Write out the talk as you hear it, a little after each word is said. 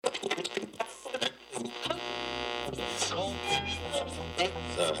I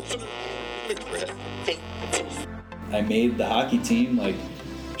made the hockey team like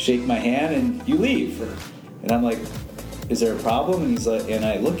shake my hand and you leave. And I'm like, is there a problem? And he's like, and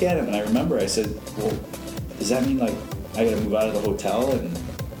I look at him and I remember I said, well, does that mean like I gotta move out of the hotel? And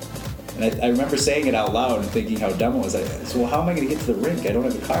I remember saying it out loud and thinking how dumb it was. I said, well, how am I gonna get to the rink? I don't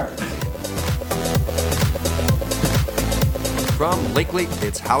have a car. From Lakely,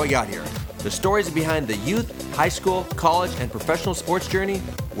 it's How I Got Here. The stories behind the youth, high school, college, and professional sports journey,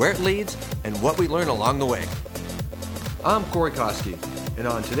 where it leads, and what we learn along the way. I'm Corey Koski, and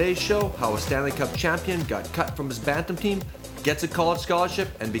on today's show, how a Stanley Cup champion got cut from his Bantam team, gets a college scholarship,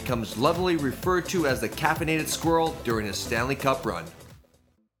 and becomes lovingly referred to as the caffeinated squirrel during his Stanley Cup run.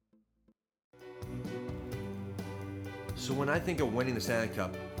 So when I think of winning the Stanley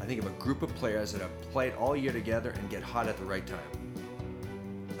Cup, I think of a group of players that have played all year together and get hot at the right time.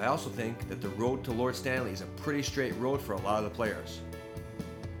 I also think that the road to Lord Stanley is a pretty straight road for a lot of the players.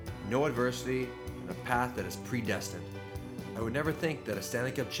 No adversity and a path that is predestined. I would never think that a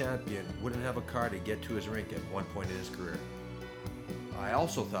Stanley Cup champion wouldn't have a car to get to his rink at one point in his career. I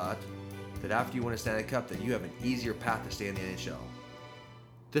also thought that after you win a Stanley Cup that you have an easier path to stay in the NHL.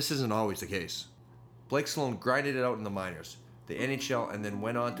 This isn't always the case. Blake Sloan grinded it out in the minors, the NHL, and then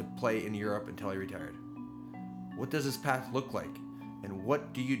went on to play in Europe until he retired. What does his path look like? And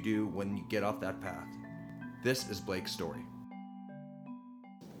what do you do when you get off that path? This is Blake's story.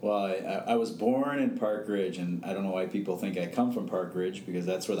 Well, I was born in Park Ridge, and I don't know why people think I come from Park Ridge because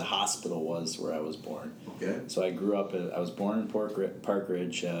that's where the hospital was where I was born. Okay. So I grew up, I was born in Park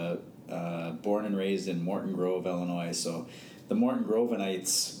Ridge, born and raised in Morton Grove, Illinois. So the Morton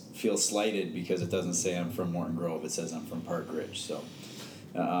Grovenites feel slighted because it doesn't say I'm from Morton Grove. It says I'm from Park Ridge. So,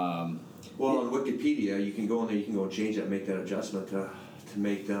 Well, on Wikipedia, you can go in there, you can go and change that, make that adjustment to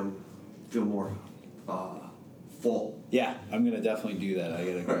make them feel more full. Yeah, I'm going to definitely do that. I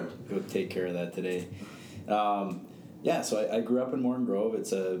got to go take care of that today. So I grew up in Morton Grove.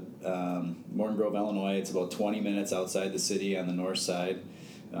 It's Morton Grove, Illinois. It's about 20 minutes outside the city on the north side,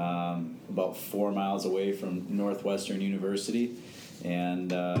 about 4 miles away from Northwestern University.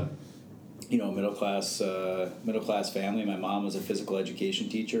 And, middle class family. My mom was a physical education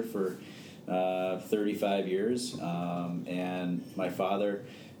teacher for 35 years, and my father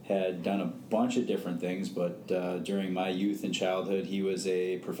had done a bunch of different things, but during my youth and childhood, he was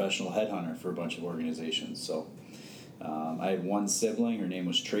a professional headhunter for a bunch of organizations. So I had one sibling. Her name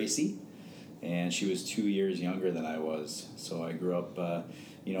was Tracy, and she was 2 years younger than I was. So I grew up,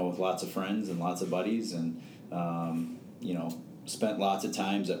 with lots of friends and lots of buddies, and spent lots of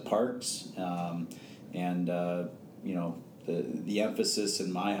times at parks, the emphasis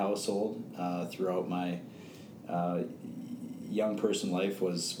in my household throughout my young person life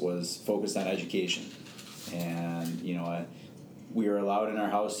was focused on education. And we were allowed in our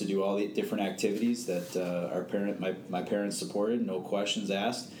house to do all the different activities that my parents supported, no questions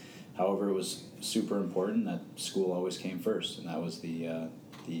asked. However, it was super important that school always came first, and that was the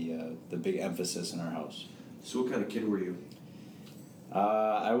big emphasis in our house. So what kind of kid were you?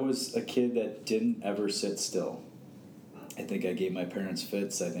 I was a kid that didn't ever sit still. I think I gave my parents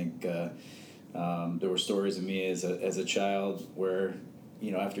fits. I think there were stories of me as a child where,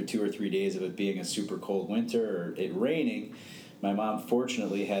 after 2 or 3 days of it being a super cold winter or it raining, my mom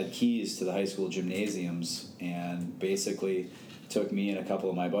fortunately had keys to the high school gymnasiums and basically took me and a couple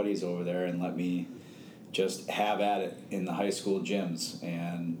of my buddies over there and let me just have at it in the high school gyms.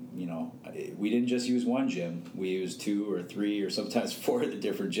 And we didn't just use one gym. We used 2 or 3 or sometimes 4 of the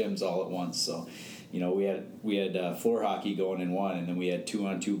different gyms all at once. So we had floor hockey going in one, and then we had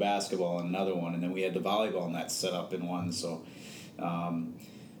 2-on-2 basketball in another one, and then we had the volleyball nets set up in one. So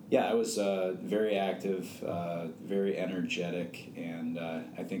I was very active, very energetic, and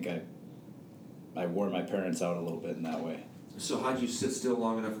I think I wore my parents out a little bit in that way. So how'd you sit still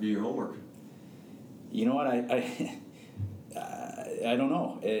long enough to do your homework? You know what, I don't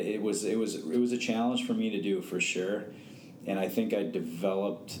know. It was a challenge for me to do, for sure, and I think I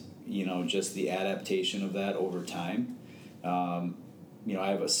developed just the adaptation of that over time. I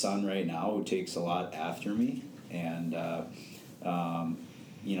have a son right now who takes a lot after me, and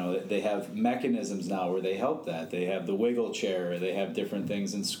they have mechanisms now where they help that. They have the wiggle chair, they have different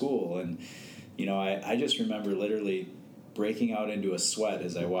things in school, and I just remember literally breaking out into a sweat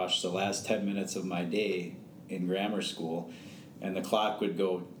as I watched the last 10 minutes of my day in grammar school, and the clock would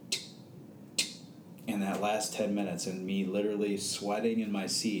go tick, tick, in that last 10 minutes, and me literally sweating in my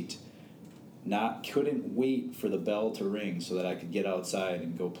seat couldn't wait for the bell to ring so that I could get outside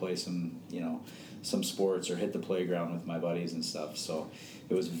and go play some sports or hit the playground with my buddies and stuff. So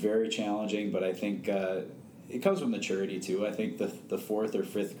it was very challenging, but I think it comes with maturity too. I think the fourth or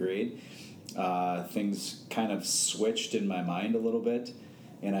fifth grade, things kind of switched in my mind a little bit,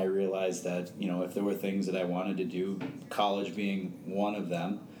 and I realized that if there were things that I wanted to do, college being one of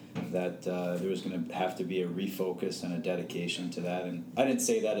them, that there was going to have to be a refocus and a dedication to that. And I didn't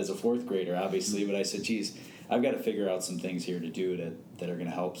say that as a fourth grader, obviously, but I said, geez, I've got to figure out some things here to do that are going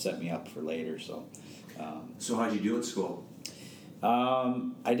to help set me up for later. So how'd you do in school?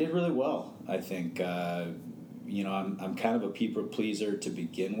 I did really well, I think. I'm kind of a people pleaser to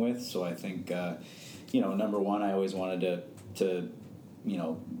begin with, so I think, number one, I always wanted to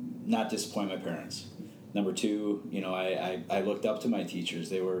not disappoint my parents. Number two, I looked up to my teachers.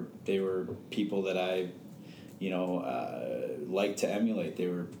 They were people that I, liked to emulate. They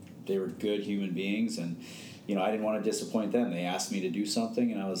were good human beings, and I didn't want to disappoint them. They asked me to do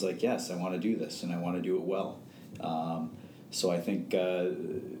something, and I was like, yes, I want to do this, and I want to do it well. So I think,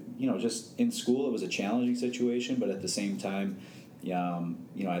 just in school it was a challenging situation, but at the same time,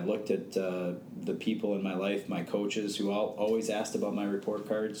 I looked at the people in my life, my coaches who always asked about my report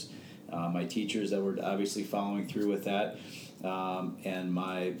cards, my teachers that were obviously following through with that, and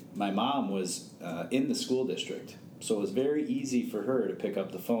my mom was in the school district, so it was very easy for her to pick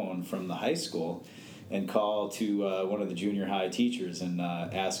up the phone from the high school and call to one of the junior high teachers and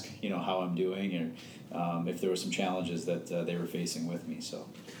ask how I'm doing, or if there were some challenges that they were facing with me.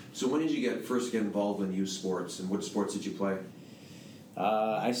 So when did you first get involved in youth sports, and what sports did you play?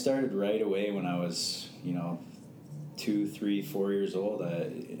 I started right away when I was 2, 3, 4 years old.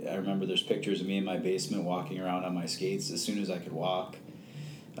 I remember there's pictures of me in my basement walking around on my skates as soon as I could walk.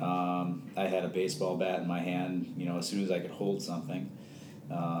 I had a baseball bat in my hand, as soon as I could hold something.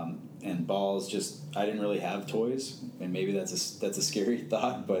 And balls, I didn't really have toys, and maybe that's a scary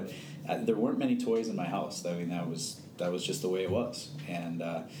thought, but there weren't many toys in my house. I mean, that was just the way it was. And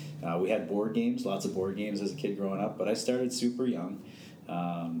we had board games, lots of board games as a kid growing up, but I started super young,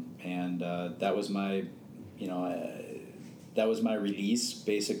 and that was my release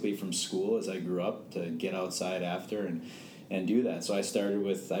basically from school as I grew up, to get outside after and do that. So I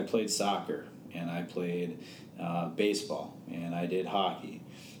played soccer, and I played baseball, and I did hockey.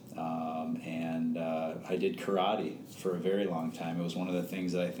 And I did karate for a very long time. It was one of the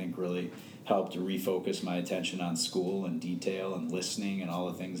things that I think really helped to refocus my attention on school and detail and listening and all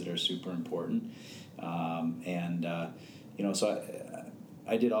the things that are super important. So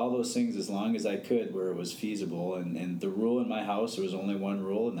I did all those things as long as I could where it was feasible. And the rule in my house, there was only one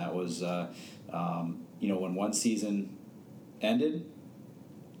rule, and that was, when one season ended,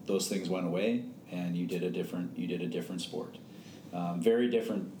 those things went away, and you did a different sport. Very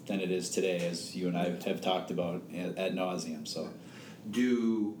different than it is today, as you and I have talked about ad nauseum. So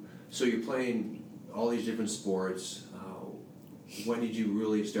you're playing all these different sports. When did you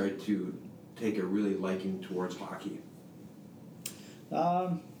really start to take a really liking towards hockey?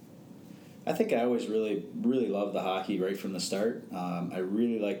 I think I always really, really loved the hockey right from the start. I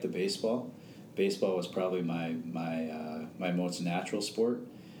really liked the baseball. Baseball was probably my most natural sport,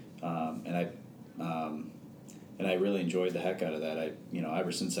 and I really enjoyed the heck out of that.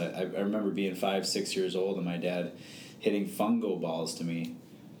 Ever since I remember being 5, 6 years old, and my dad hitting fungo balls to me,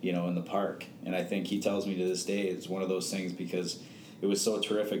 in the park. And I think he tells me to this day it's one of those things, because it was so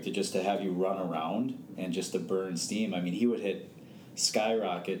terrific to have you run around and just to burn steam. I mean, he would hit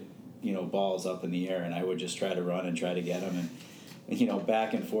skyrocket, balls up in the air, and I would just try to run and try to get them, and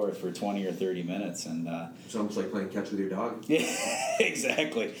back and forth for 20 or 30 minutes. And it's almost like playing catch with your dog. Yeah,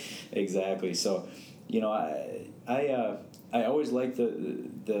 exactly. So, I always liked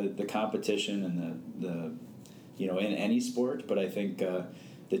the competition and the in any sport, but I think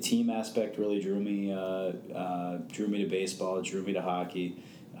the team aspect really drew me to baseball, drew me to hockey,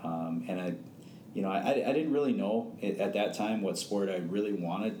 and I didn't really know at that time what sport I really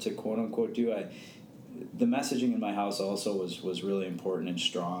wanted to quote unquote do. The messaging in my house also was really important and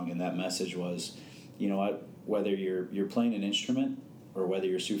strong, and that message was, whether you're playing an instrument, or whether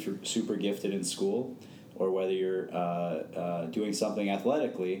you're super gifted in school, or whether you're doing something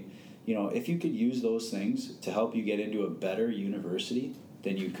athletically, if you could use those things to help you get into a better university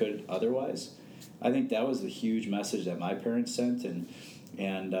than you could otherwise, I think that was the huge message that my parents sent. And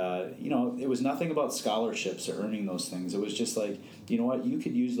it was nothing about scholarships or earning those things. It was just like, you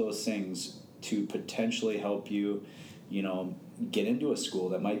could use those things to potentially help you, get into a school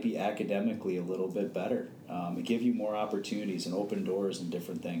that might be academically a little bit better, give you more opportunities and open doors and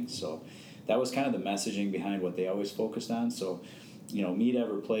different things. So that was kind of the messaging behind what they always focused on. So, me to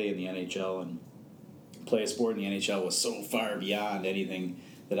ever play in the NHL and play a sport in the NHL was so far beyond anything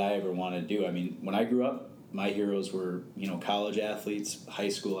that I ever wanted to do. I mean, when I grew up, my heroes were, college athletes, high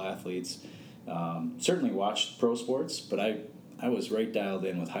school athletes. Certainly watched pro sports, but I was right dialed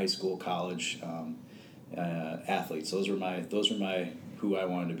in with high school, college athletes. Those were my who I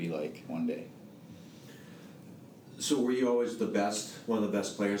wanted to be like one day. So were you always one of the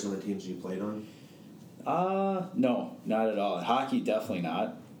best players on the teams you played on? No, not at all. Hockey, definitely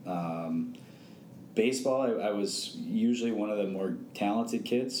not. Baseball, I was usually one of the more talented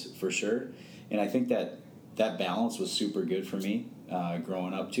kids, for sure. And I think that balance was super good for me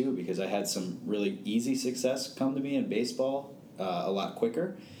growing up, too, because I had some really easy success come to me in baseball a lot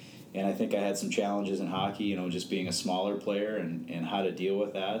quicker. And I think I had some challenges in hockey, just being a smaller player and how to deal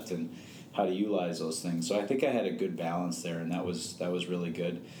with that and how to utilize those things. So I think I had a good balance there, and that was really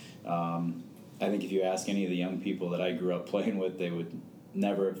good. I think if you ask any of the young people that I grew up playing with, they would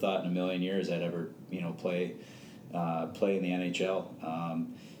never have thought in a million years I'd ever, play in the NHL.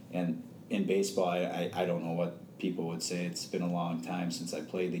 And in baseball, I don't know what people would say. It's been a long time since I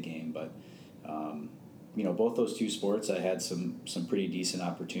played the game, but both those two sports, I had some pretty decent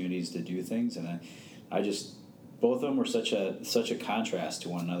opportunities to do things, and I just both of them were such a contrast to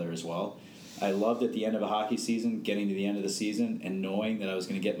one another as well. I loved at the end of a hockey season, getting to the end of the season and knowing that I was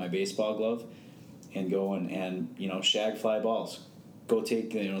going to get my baseball glove and go and shag fly balls. Go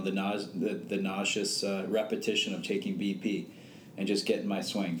take the nauseous repetition of taking BP and just getting my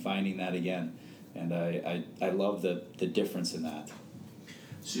swing, finding that again. And I love the difference in that.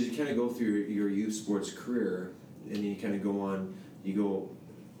 So you kind of go through your youth sports career, and you kind of go on. You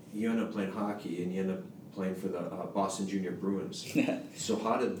end up playing hockey, and you end up playing for the Boston Junior Bruins. So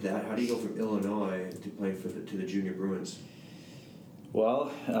how do you go from Illinois to playing to the Junior Bruins?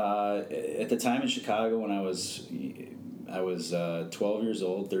 Well, at the time in Chicago, when I was 12 years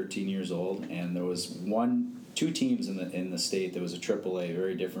old, 13 years old, and there was two teams in the state. There was a AAA,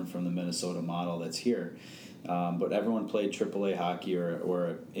 very different from the Minnesota model that's here. But everyone played AAA hockey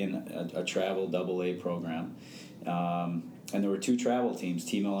or in a travel AA program. And there were two travel teams,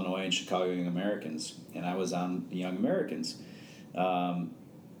 Team Illinois and Chicago Young Americans, and I was on the Young Americans. I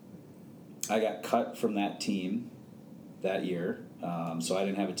got cut from that team that year, so I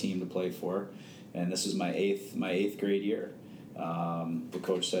didn't have a team to play for, and this was my eighth grade year. The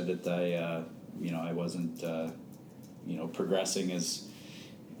coach said that I wasn't progressing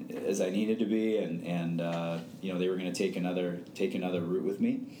as I needed to be, and they were going to take another route with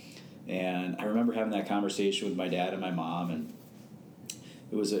me. And I remember having that conversation with my dad and my mom, and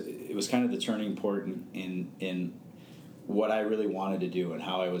it was kind of the turning point in what I really wanted to do and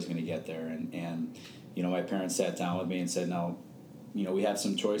how I was going to get there. And my parents sat down with me and said, "No, we have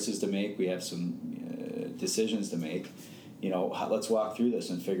some choices to make. We have some decisions to make. Let's walk through this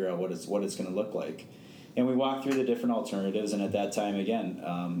and figure out what it's going to look like." And we walked through the different alternatives. And at that time, again,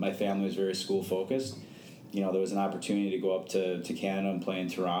 my family was very school focused. There was an opportunity to go up to Canada and play in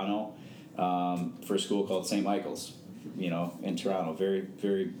Toronto for a school called St. Michael's, in Toronto. Very,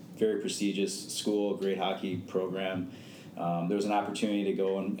 very, very prestigious school, great hockey program. There was an opportunity to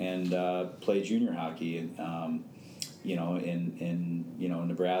go and play junior hockey, in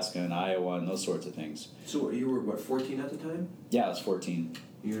Nebraska and Iowa and those sorts of things. So you were, 14 at the time? Yeah, I was 14.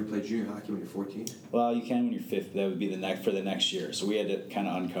 You were going to play junior hockey when you're 14? Well, you can when you're 5. That would be for the next year. So we had to kind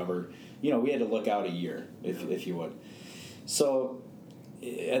of uncover, we had to look out a year, if you would. So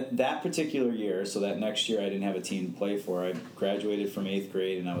at that particular year, so that next year I didn't have a team to play for. I graduated from 8th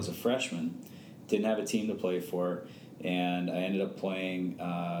grade and I was a freshman. Didn't have a team to play for. And I ended up playing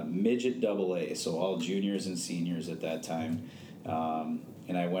midget AA, so all juniors and seniors at that time.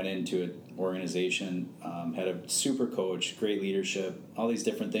 And I went into an organization, had a super coach, great leadership, all these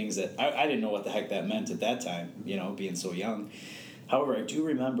different things that I didn't know what the heck that meant at that time, being so young. However, I do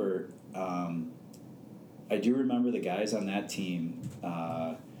remember the guys on that team,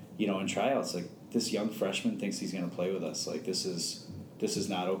 in tryouts, like, this young freshman thinks he's going to play with us. Like, this is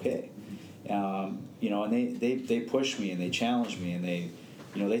not okay. And they pushed me and they challenged me and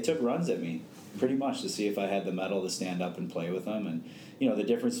they took runs at me pretty much to see if I had the mettle to stand up and play with them. And, the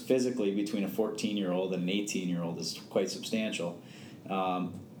difference physically between a 14-year-old and an 18-year-old is quite substantial.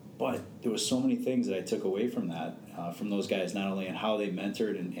 But there was so many things that I took away from that, from those guys, not only in how they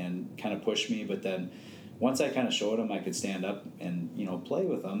mentored and kind of pushed me, but then once I kind of showed them I could stand up and, play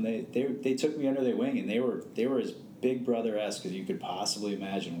with them, they took me under their wing, and they were as big brother-esque as you could possibly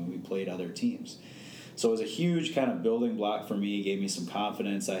imagine when we played other teams. So it was a huge kind of building block for me, gave me some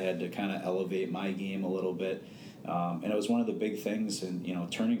confidence. I had to kind of elevate my game a little bit. And it was one of the big things and,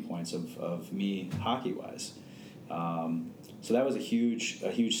 turning points of me hockey-wise. So that was a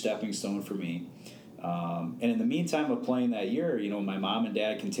huge stepping stone for me. And in the meantime of playing that year, my mom and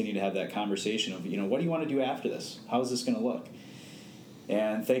dad continued to have that conversation of, what do you want to do after this? How is this going to look?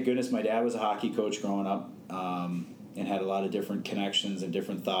 And thank goodness my dad was a hockey coach growing up, and had a lot of different connections and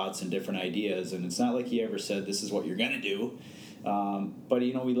different thoughts and different ideas. And it's not like he ever said, this is what you're going to do. But,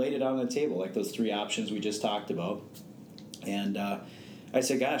 we laid it out on the table, like those 3 options we just talked about. And I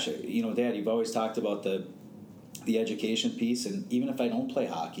said, gosh, Dad, you've always talked about the education piece. And even if I don't play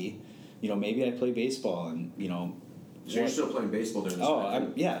hockey, maybe I play baseball. And, So you're still playing baseball during this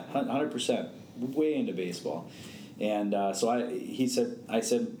time? Yeah, 100%. Way into baseball. And so I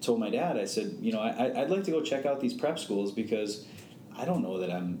told my dad, I said, I'd like to go check out these prep schools because I don't know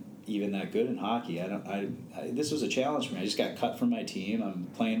that I'm even that good in hockey. This was a challenge for me. I just got cut from my team. I'm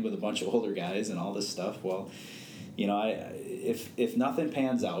playing with a bunch of older guys and all this stuff. Well, if nothing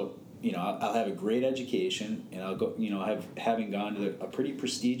pans out, I'll have a great education and I'll go, having gone to a pretty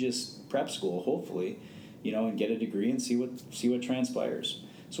prestigious prep school, hopefully, and get a degree and see what transpires.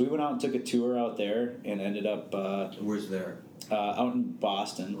 So we went out and took a tour out there and ended up... Where's there? Out in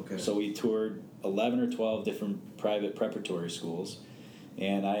Boston. Okay. So we toured 11 or 12 different private preparatory schools.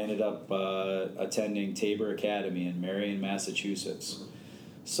 And I ended up attending Tabor Academy in Marion, Massachusetts.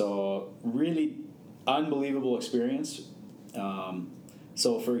 So really unbelievable experience.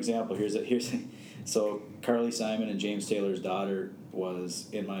 So for example, so Carly Simon and James Taylor's daughter was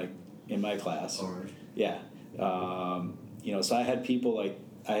in my class. All right. Yeah. So I had people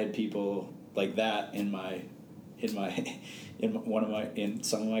like that in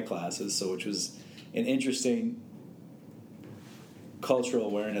some of my classes, so which was an interesting cultural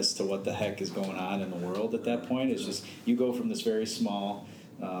awareness to what the heck is going on in the world at that point. It's just you go from this very small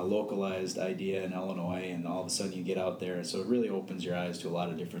localized idea in Illinois, and all of a sudden you get out there, and so it really opens your eyes to a lot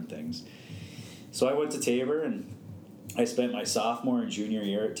of different things. So I went to Tabor, and I spent my sophomore and junior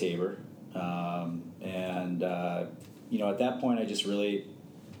year at Tabor, at that point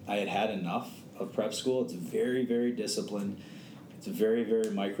I had enough of prep school. It's very, very disciplined. It's very, very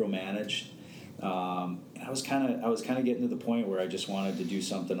micromanaged. And I was kind of getting to the point where I just wanted to do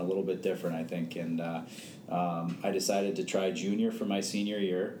something a little bit different, I think. And I decided to try junior for my senior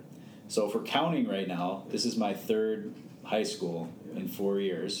year. So if we're counting right now, this is my 3rd high school in 4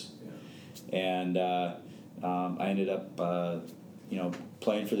 years. And I ended up,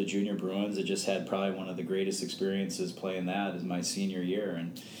 playing for the Junior Bruins. I just had probably one of the greatest experiences playing that as my senior year.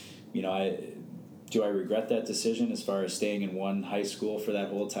 And, do I regret that decision as far as staying in one high school for that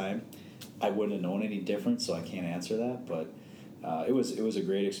whole time? I wouldn't have known any different, so I can't answer that. But it was a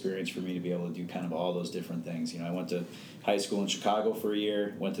great experience for me to be able to do kind of all those different things. I went to high school in Chicago for a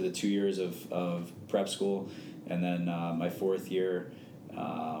year, went to the 2 years of prep school, and then my 4th year,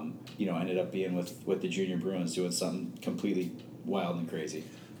 ended up being with the Junior Bruins doing something completely wild and crazy.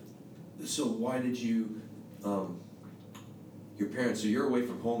 So why did you... your parents, so you're away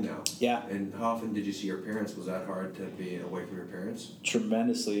from home now. Yeah. And how often did you see your parents? Was that hard to be away from your parents?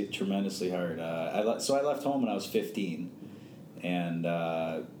 Tremendously hard. I left home when I was 15, and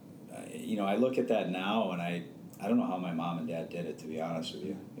I look at that now, and I don't know how my mom and dad did it, to be honest with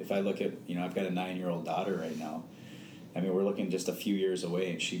you. If I look at, I've got a 9-year-old daughter right now. I mean, we're looking just a few years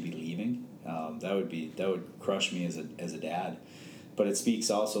away, and she'd be leaving. That would crush me as a dad. But it speaks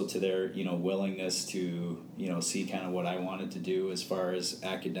also to their, willingness to, see kind of what I wanted to do as far as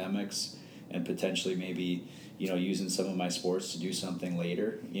academics, and potentially maybe, using some of my sports to do something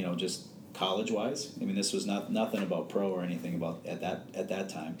later, just college-wise. I mean, this was nothing about pro or anything about at that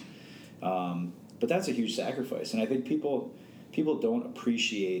time. But that's a huge sacrifice, and I think people don't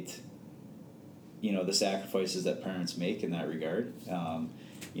appreciate, the sacrifices that parents make in that regard.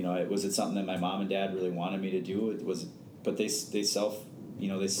 Was it something that my mom and dad really wanted me to do? But they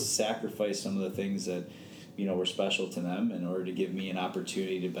sacrificed some of the things that, were special to them in order to give me an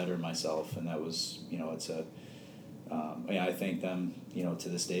opportunity to better myself. And that was, I thank them, to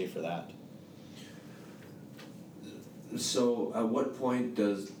this day for that. So at what point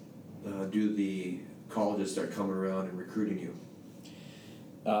do the colleges start coming around and recruiting you?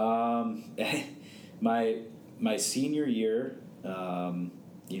 My senior year,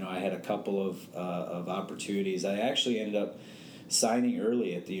 I had a couple of opportunities. I actually ended up signing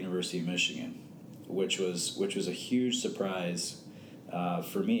early at the University of Michigan, which was a huge surprise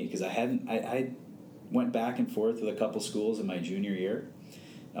for me, because I went back and forth with a couple schools in my junior year,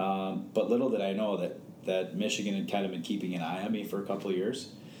 but little did I know that Michigan had kind of been keeping an eye on me for a couple of years.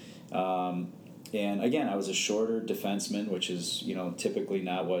 And again, I was a shorter defenseman, which is typically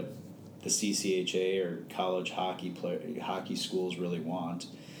not what the CCHA or college hockey schools really want.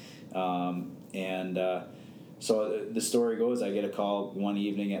 So the story goes, I get a call one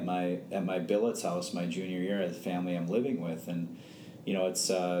evening at my billet's house my junior year at the family I'm living with, and it's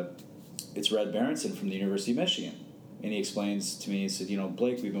Red Berenson from the University of Michigan, and he explains to me, he said,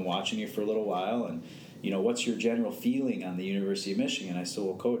 Blake, we've been watching you for a little while, and what's your general feeling on the University of Michigan? I said,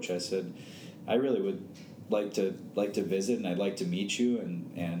 well, Coach, I said, I really would like to visit, and I'd like to meet you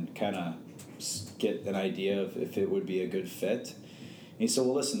and kind of get an idea of if it would be a good fit. And he said,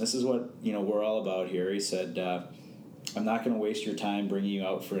 well, listen, this is what we're all about here. He said, I'm not going to waste your time bringing you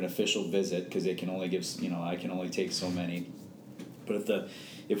out for an official visit because they can only give I can only take so many. But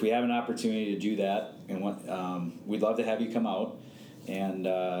if we have an opportunity to do that, and we'd love to have you come out and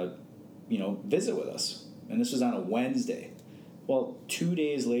visit with us. And this was on a Wednesday. Well, 2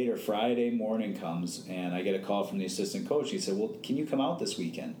 days later, Friday morning comes, and I get a call from the assistant coach. He said, well, can you come out this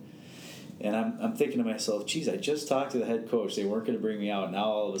weekend? And I'm thinking to myself, geez, I just talked to the head coach. They weren't going to bring me out. Now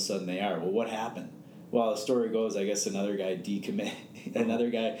all of a sudden they are. Well, what happened? Well, the story goes, I guess another guy another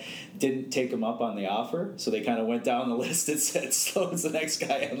guy didn't take him up on the offer, so they kind of went down the list and said, Sloan's the next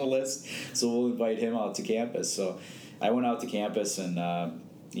guy on the list, so we'll invite him out to campus. So I went out to campus and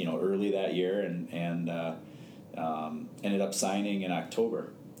early that year and ended up signing in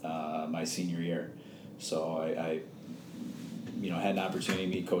October my senior year. So I had an opportunity to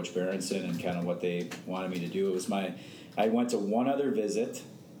meet Coach Berenson and kind of what they wanted me to do. I went to one other visit,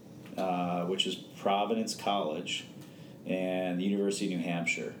 which is Providence College and the University of New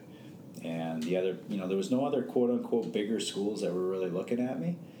Hampshire. And the other, there was no other quote-unquote bigger schools that were really looking at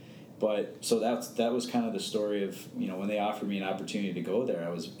me. But so that was kind of the story of, when they offered me an opportunity to go there,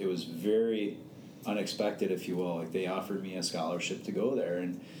 it was very unexpected, if you will. Like, they offered me a scholarship to go there,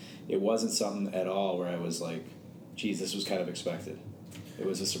 and it wasn't something at all where I was like, geez, this was kind of expected. It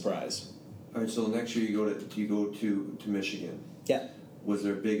was a surprise. All right, so next year you go to Michigan. Yeah. Was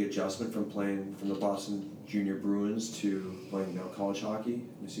there a big adjustment from playing from the Boston Junior Bruins to playing college hockey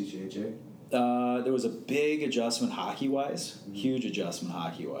in the CCHA? There was a big adjustment hockey-wise, huge adjustment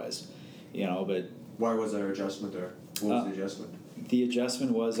hockey-wise, but... Why was there an adjustment there? What was the adjustment? The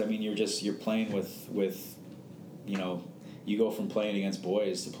adjustment was, you're playing with you go from playing against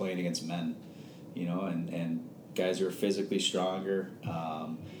boys to playing against men, and guys who are physically stronger.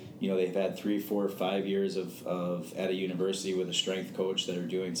 They've had 3, 4, 5 years of at a university with a strength coach that are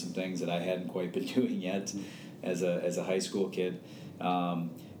doing some things that I hadn't quite been doing yet as a high school kid.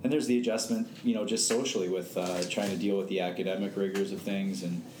 And there's the adjustment, just socially with trying to deal with the academic rigors of things,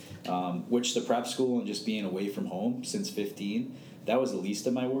 and which the prep school and just being away from home since 15, that was the least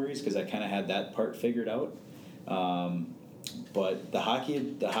of my worries because I kind of had that part figured out. But the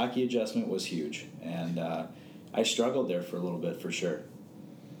hockey adjustment was huge, and I struggled there for a little bit for sure.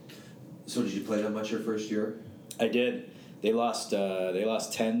 So did you play that much your first year? I did. They lost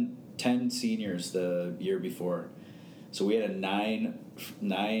 10 seniors the year before. So we had a nine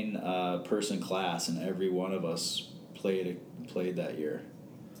person class, and every one of us played that year,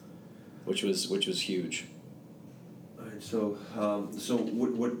 which was huge. All right, so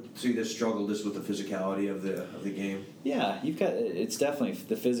you just struggled just with the physicality of the game? Yeah, it's definitely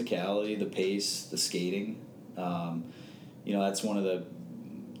the physicality, the pace, the skating. That's one of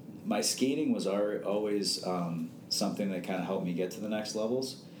my skating was always something that kind of helped me get to the next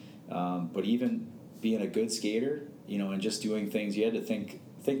levels. But even being a good skater, and just doing things, you had to think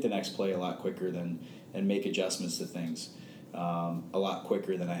the next play a lot quicker and make adjustments to things a lot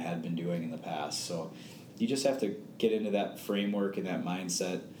quicker than I had been doing in the past. So you just have to get into that framework and that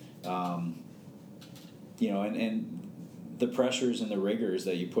mindset, and the pressures and the rigors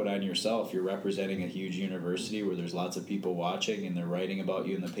that you put on yourself. You're representing a huge university where there's lots of people watching and they're writing about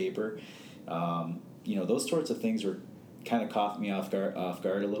you in the paper. Those sorts of things were kind of caught me off guard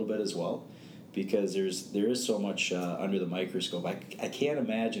a little bit as well, because there is so much under the microscope. I can't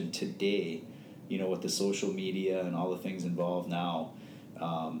imagine today, with the social media and all the things involved now,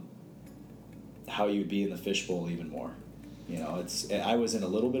 how you'd be in the fishbowl even more. I was in a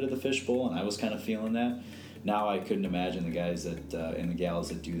little bit of the fishbowl and I was kind of feeling that. Now I couldn't imagine the guys that and the gals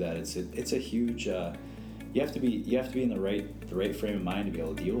that do that. It's a huge. You have to be in the right frame of mind to be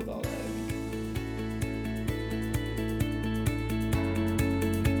able to deal with all that.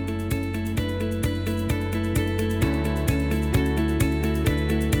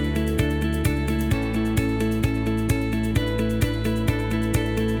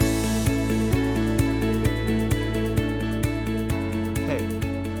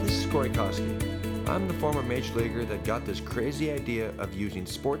 I'm the former major leaguer that got this crazy idea of using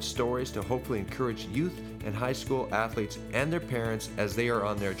sports stories to hopefully encourage youth and high school athletes and their parents as they are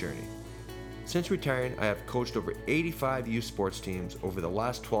on their journey. Since retiring, I have coached over 85 youth sports teams over the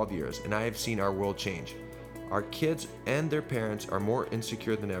last 12 years, and I have seen our world change. Our kids and their parents are more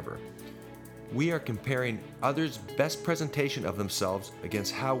insecure than ever. We are comparing others' best presentation of themselves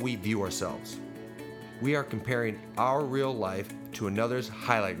against how we view ourselves. We are comparing our real life to another's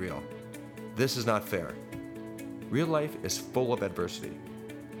highlight reel. This is not fair. Real life is full of adversity.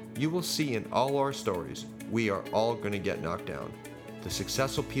 You will see in all our stories, we are all going to get knocked down. The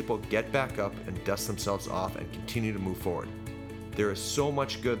successful people get back up and dust themselves off and continue to move forward. There is so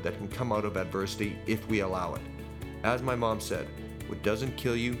much good that can come out of adversity if we allow it. As my mom said, what doesn't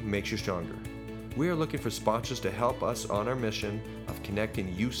kill you makes you stronger. We are looking for sponsors to help us on our mission of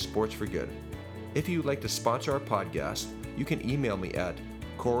connecting youth sports for good. If you would like to sponsor our podcast, you can email me at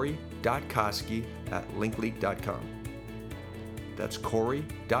corey.koski@linklead.com. That's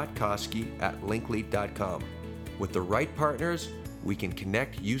corey.koski@linklead.com. With the right partners, we can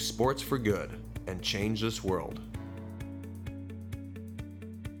connect youth sports for good and change this world.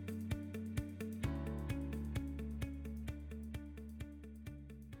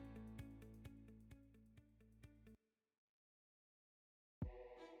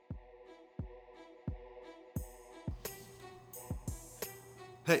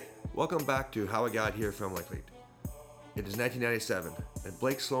 Hey, welcome back to How I Got Here from Linklead. It is 1997, and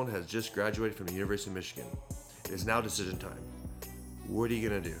Blake Sloan has just graduated from the University of Michigan. It is now decision time. What are you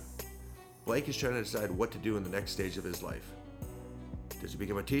going to do? Blake is trying to decide what to do in the next stage of his life. Does he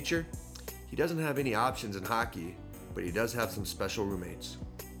become a teacher? He doesn't have any options in hockey, but he does have some special roommates.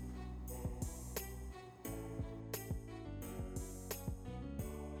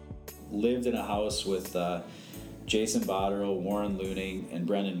 Lived in a house with Jason Botterill, Warren Looning, and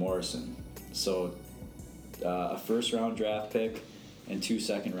Brendan Morrison. So a first-round draft pick and 2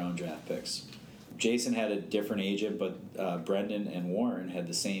 second-round draft picks. Jason had a different agent, but Brendan and Warren had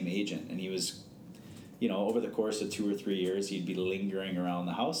the same agent. And he was, over the course of 2 or 3 years, he'd be lingering around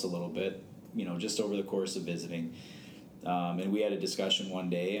the house a little bit, just over the course of visiting. And we had a discussion one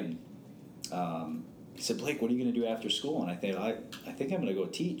day, and he said, Blake, what are you going to do after school? And I think I'm going to go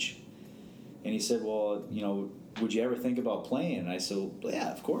teach. And he said, well, would you ever think about playing? And I said, well,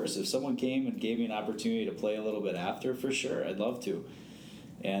 yeah, of course. If someone came and gave me an opportunity to play a little bit after, for sure, I'd love to.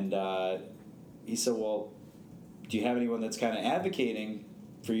 And he said, well, do you have anyone that's kind of advocating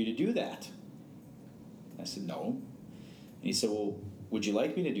for you to do that? I said, no. And he said, well, would you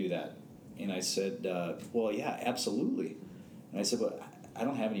like me to do that? And I said, well, yeah, absolutely. And I said, but I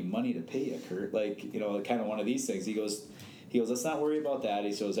don't have any money to pay you, Kurt. Kind of one of these things. He goes, let's not worry about that.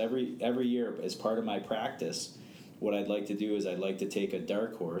 He says, every year as part of my practice, what I'd like to do is I'd like to take a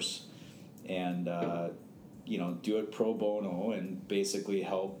dark horse and, do it pro bono and basically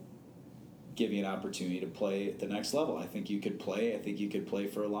help give you an opportunity to play at the next level. I think you could play. I think you could play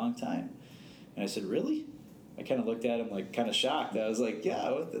for a long time. And I said, really? I kind of looked at him kind of shocked. I was like, yeah,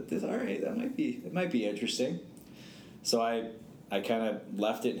 all right, that might be interesting. So I kind of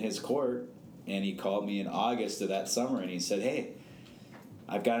left it in his court. And he called me in August of that summer, and he said, hey,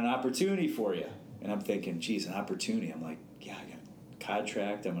 I've got an opportunity for you. And I'm thinking, geez, an opportunity. I'm like, yeah, I got a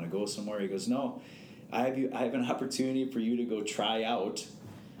contract. I'm going to go somewhere. He goes, no, I have an opportunity for you to go try out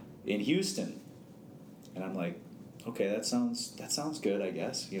in Houston. And I'm like, okay, that sounds good, I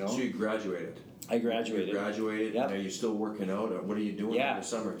guess. So you graduated. I graduated. You graduated. Yep. And are you still working out? Or what are you doing in the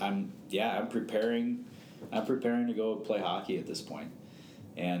summer? I'm preparing to go play hockey at this point.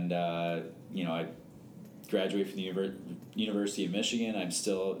 And I graduated from the University of Michigan. I'm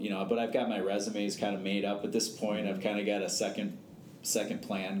still, but I've got my resumes kind of made up at this point. I've kind of got a second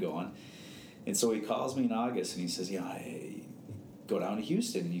plan going. And so he calls me in August and he says, I go down to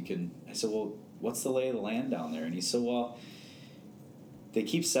Houston and you can. I said, well, what's the lay of the land down there? And he said, well, they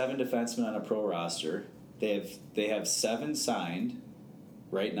keep 7 defensemen on a pro roster. They have 7 signed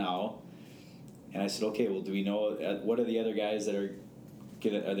right now. And I said, okay, well, do we know what are the other guys that are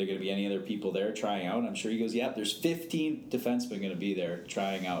there going to be any other people there trying out? And I'm sure he goes, yeah, there's 15 defensemen going to be there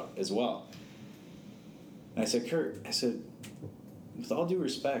trying out as well. And I said, Kurt, with all due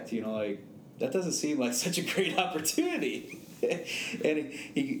respect, that doesn't seem like such a great opportunity. And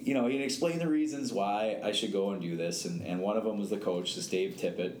he explained the reasons why I should go and do this. And one of them was the coach, this Dave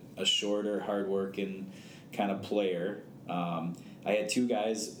Tippett, a shorter, hardworking kind of player. I had 2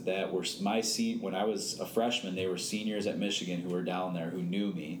 guys that were my seat when I was a freshman. They were seniors at Michigan who were down there who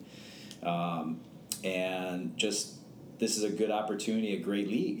knew me. And just this is a good opportunity, a great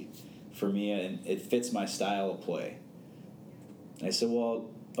league for me, and it fits my style of play. And I said, well,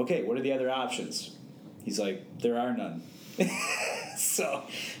 okay, what are the other options? He's like, there are none. So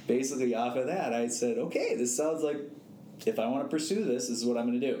basically off of that, I said, okay, this sounds like if I want to pursue this is what I'm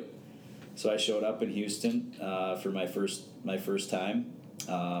going to do. So I showed up in Houston for my first time,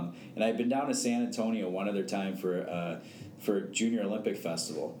 And I'd been down to San Antonio one other time for Junior Olympic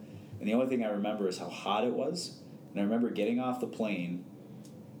Festival. And the only thing I remember is how hot it was. And I remember getting off the plane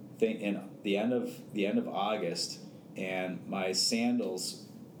in the end of August, and my sandals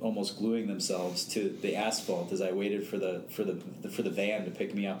almost gluing themselves to the asphalt as I waited for the van to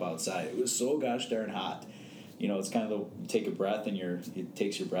pick me up outside. It was so gosh darn hot. It's kind of you take a breath and it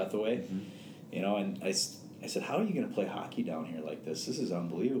takes your breath away. Mm-hmm. And I said, how are you going to play hockey down here like this? This is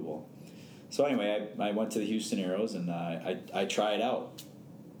unbelievable. So anyway, I went to the Houston Aeros and I tried out.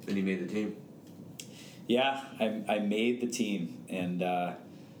 And you made the team? Yeah, I made the team, and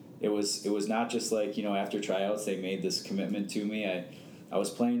it was not just like after tryouts they made this commitment to me. I was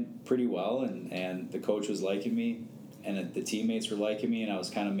playing pretty well, and the coach was liking me, and the teammates were liking me, and I was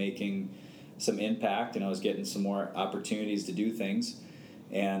kind of making some impact, and I was getting some more opportunities to do things,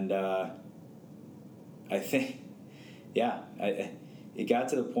 and I think, it got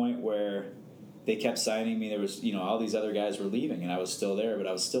to the point where they kept signing me. There was, all these other guys were leaving, and I was still there, but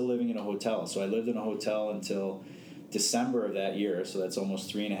I was still living in a hotel. So I lived in a hotel until December of that year, so that's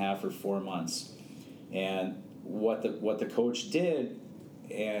almost 3.5 or 4 months. And what the coach did,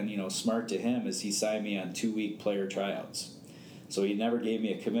 and smart to him, is he signed me on 2-week player tryouts. So he never gave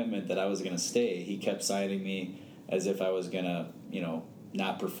me a commitment that I was going to stay. He kept signing me as if I was going to,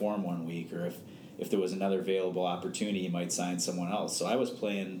 not perform 1 week, or if there was another available opportunity, he might sign someone else. So I was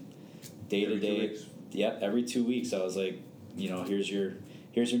playing day to day. Yep, every 2 weeks I was like, here's your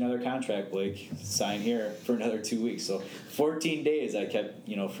another contract, Blake. Sign here for another 2 weeks. So 14 days I kept,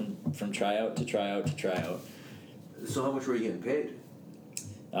 from tryout to tryout to tryout. So how much were you getting paid?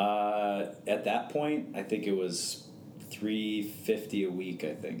 At that point, I think it was $350 a week.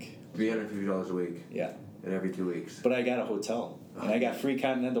 I think $350 a week. Yeah. And every 2 weeks. But I got a hotel. And I got free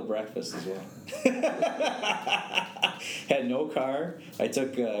continental breakfast as well. Had no car. I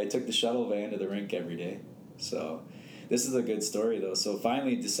took the shuttle van to the rink every day. So this is a good story though. So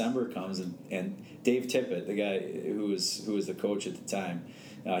finally December comes, and Dave Tippett, the guy who was the coach at the time,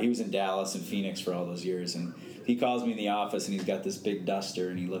 he was in Dallas and Phoenix for all those years, and he calls me in the office and he's got this big duster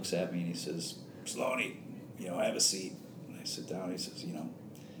and he looks at me and he says, "Sloaney, have a seat." And I sit down. He says,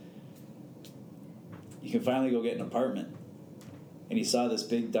 "You can finally go get an apartment." And he saw this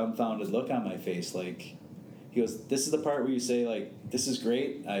big dumbfounded look on my face, like, he goes, "This is the part where you say, like, this is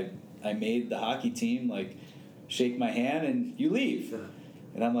great, I made the hockey team, like, shake my hand and you leave."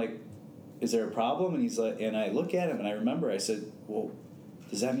 And I'm like, "Is there a problem?" And he's like, and I look at him and I remember I said, "Well,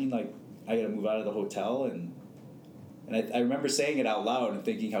 does that mean like I got to move out of the hotel?" And I remember saying it out loud and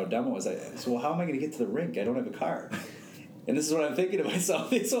thinking how dumb it was. I said, "Well, how am I going to get to the rink? I don't have a car." And this is what I'm thinking to myself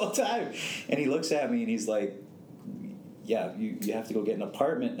this whole time. And he looks at me and he's like, "Yeah, you have to go get an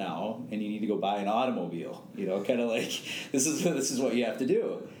apartment now, and you need to go buy an automobile. Kind of like this is what you have to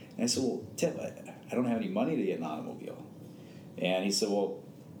do." And I said, "Well, Tip, I don't have any money to get an automobile." And he said,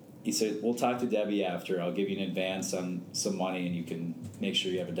 "We'll talk to Debbie after. I'll give you an advance on some money, and you can make sure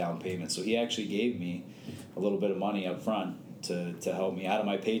you have a down payment." So he actually gave me a little bit of money up front to help me out of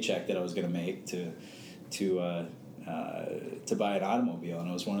my paycheck that I was going to make to buy an automobile, and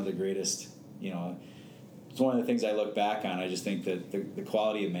it was one of the greatest, it's one of the things I look back on. I just think that the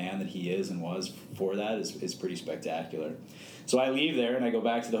quality of man that he is and was for that is pretty spectacular. So I leave there and I go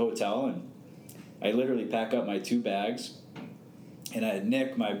back to the hotel, and I literally pack up my 2 bags, and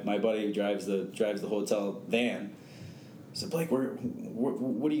Nick, my buddy who drives the hotel van, said, "Blake, what are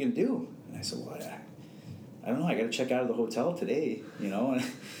you gonna do?" And I said, "Well, I don't know. I got to check out of the hotel today, And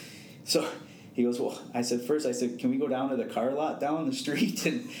so he goes, "Well," I said, "Can we go down to the car lot down the street?"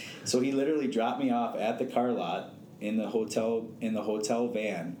 And so he literally dropped me off at the car lot in the hotel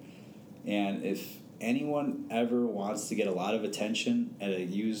van. And if anyone ever wants to get a lot of attention at a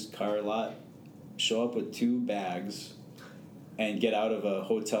used car lot, show up with 2 bags and get out of a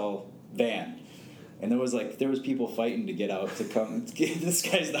hotel van. And there was people fighting to get out to come. This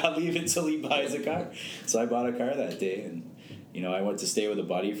guy's not leaving until he buys a car. So I bought a car that day, and I went to stay with a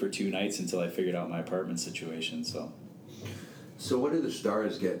buddy for 2 nights until I figured out my apartment situation. So when did the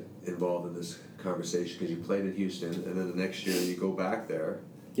Stars get involved in this conversation? Because you played in Houston, and then the next year you go back there.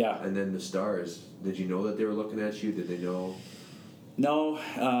 Yeah. And then the Stars, did you know that they were looking at you? Did they know? No,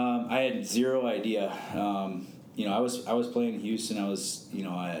 I had zero idea. I was playing in Houston. I was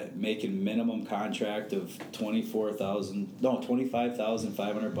making minimum contract of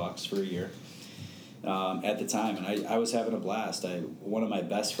 $25,500 for a year. At the time, and I was having a blast. One of my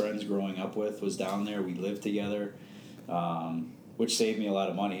best friends growing up with was down there. We lived together, which saved me a lot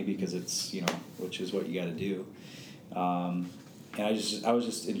of money because it's which is what you got to do. I was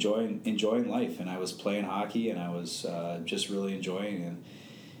just enjoying life, and I was playing hockey, and I was just really enjoying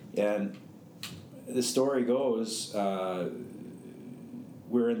it. And the story goes,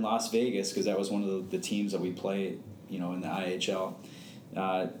 we're in Las Vegas because that was one of the teams that we played, in the IHL.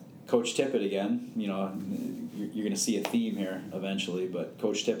 Coach Tippett again, you're going to see a theme here eventually, but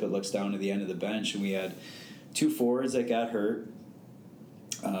Coach Tippett looks down to the end of the bench, and we had 2 forwards that got hurt,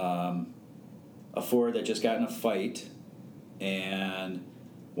 a forward that just got in a fight, and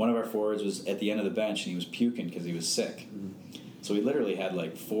one of our forwards was at the end of the bench, and he was puking because he was sick. Mm-hmm. So we literally had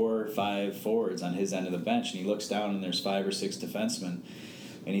like 4 or 5 forwards on his end of the bench, and he looks down, and there's 5 or 6 defensemen,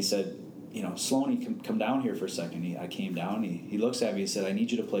 and he said, Sloan, come down here for a second. I came down. He looks at me. He said, I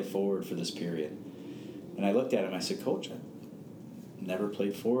need you to play forward for this period. And I looked at him. I said, Coach, I've never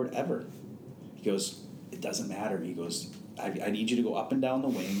played forward ever. He goes, it doesn't matter. He goes, I need you to go up and down the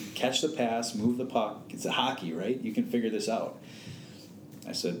wing, catch the pass, move the puck. It's a hockey, right? You can figure this out.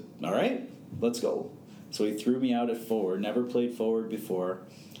 I said, all right, let's go. So he threw me out at forward. Never played forward before.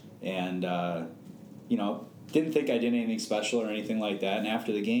 And, didn't think I did anything special or anything like that. And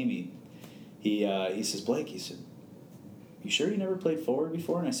after the game, he says, Blake, he said, you sure you never played forward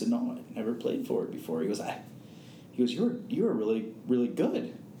before? And I said, no, I never played forward before. He goes, you were really, really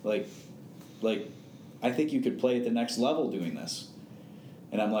good. Like, I think you could play at the next level doing this.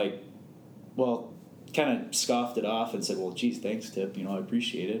 And I'm like, well, kind of scoffed it off and said, well, geez, thanks, Tip. I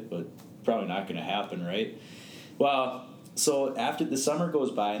appreciate it, but probably not going to happen, right? Well, so after the summer goes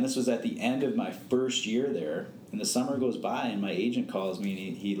by, and this was at the end of my first year there, and the summer goes by, and my agent calls me,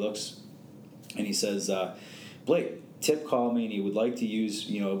 and he looks, and he says, Blake, Tip called me, and he would like to use,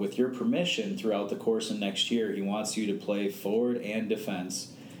 with your permission throughout the course of next year, he wants you to play forward and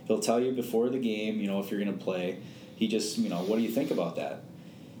defense. He'll tell you before the game, if you're going to play. He just, what do you think about that?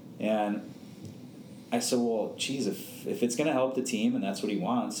 And I said, well, geez, if it's going to help the team and that's what he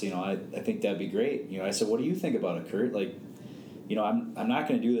wants, I think that'd be great. I said, what do you think about it, Kurt? Like, I'm not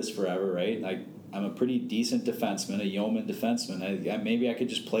going to do this forever, right? I'm a pretty decent defenseman, a yeoman defenseman. Maybe I could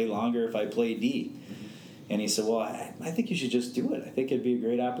just play longer if I play D. And he said, well, I think you should just do it. I think it'd be a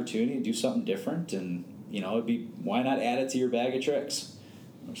great opportunity to do something different, and, why not add it to your bag of tricks?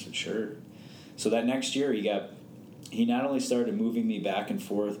 I said, sure. So that next year, he not only started moving me back and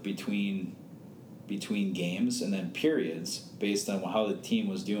forth between games and then periods based on how the team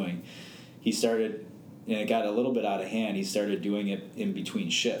was doing. He started, and it got a little bit out of hand, he started doing it in between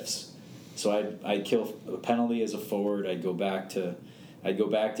shifts. So I'd kill a penalty as a forward, I'd go back to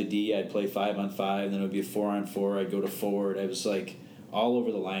D, I'd play 5-on-5, then it would be a 4-on-4, I'd go to forward. I was like all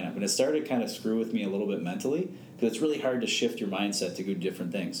over the lineup. And it started to kind of screw with me a little bit mentally, because it's really hard to shift your mindset to do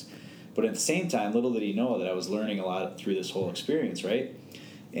different things. But at the same time, little did he know that I was learning a lot through this whole experience, right?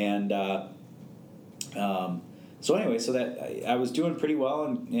 And so anyway, so that I was doing pretty well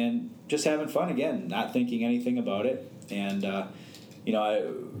and just having fun again, not thinking anything about it. And,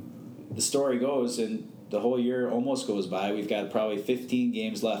 the story goes, and the whole year almost goes by. We've got probably 15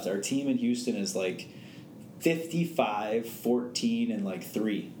 games left. Our team in Houston is like 55, 14, and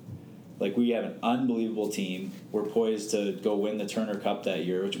 3. Like, we have an unbelievable team. We're poised to go win the Turner Cup that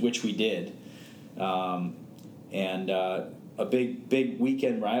year, which we did. A big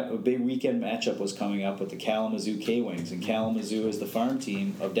weekend matchup was coming up with the Kalamazoo K-Wings, and Kalamazoo is the farm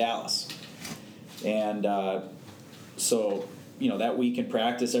team of Dallas. And so that week in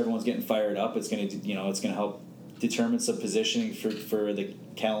practice, everyone's getting fired up. It's going to help determine some positioning for the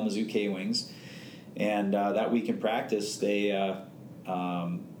Kalamazoo K-Wings. And that week in practice, they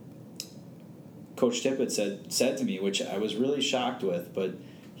Coach Tippett said to me, which I was really shocked with, but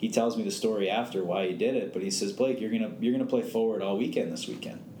he tells me the story after why he did it. But he says, Blake, you're gonna play forward all weekend this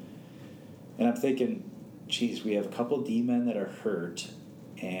weekend. And I'm thinking, geez, we have a couple D-men that are hurt,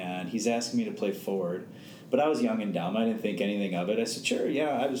 and he's asking me to play forward. But I was young and dumb. I didn't think anything of it. I said, sure, yeah,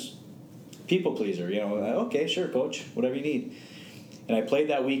 I was people pleaser. Okay, sure, Coach, whatever you need. And I played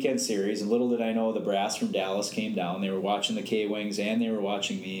that weekend series, and little did I know the brass from Dallas came down. They were watching the K-Wings, and they were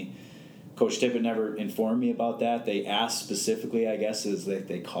watching me. Coach Tippett never informed me about that. They asked specifically, I guess, is that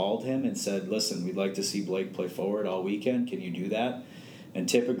they called him and said, listen, we'd like to see Blake play forward all weekend. Can you do that? And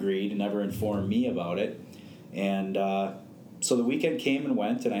Tip agreed and never informed me about it. And so the weekend came and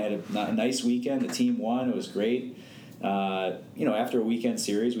went, and I had a nice weekend. The team won. It was great. After a weekend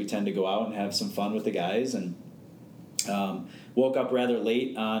series, we tend to go out and have some fun with the guys. And woke up rather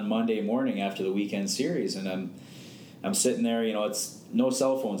late on Monday morning after the weekend series, and I'm sitting there. It's no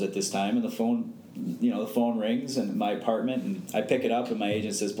cell phones at this time, and the phone rings in my apartment, and I pick it up, and my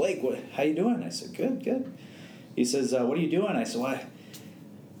agent says, Blake, how you doing? I said, good. He says, what are you doing? I said, well,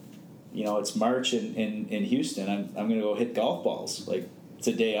 it's March in Houston. I'm going to go hit golf balls. Like, it's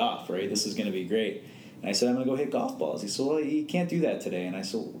a day off, right? This is going to be great. And I said, I'm going to go hit golf balls. He said, well, you can't do that today. And I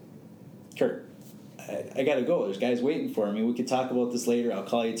said, Kurt, I got to go. There's guys waiting for me. We could talk about this later. I'll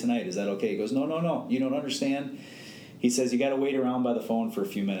call you tonight. Is that okay? He goes, no. You don't understand. He says, you got to wait around by the phone for a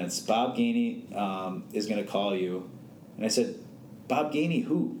few minutes. Bob Gainey is going to call you. And I said, Bob Gainey,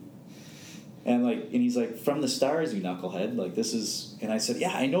 who? And he's like, from the Stars, you knucklehead. Like, this is... And I said,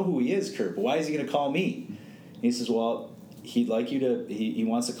 yeah, I know who he is, Kurt, but why is he going to call me? And he says, well, he'd like you to... He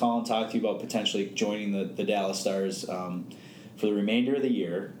wants to call and talk to you about potentially joining the Dallas Stars for the remainder of the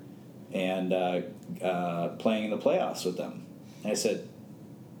year and playing in the playoffs with them. And I said,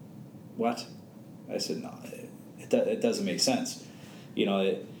 what? I said, no, it doesn't make sense.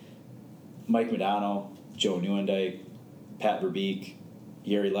 Mike Modano, Joe Nieuwendyk, Pat Verbeek,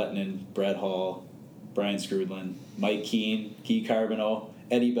 Yuri Lettinen, Brett Hall, Brian Skrudland, Mike Keane, Guy Carbonneau,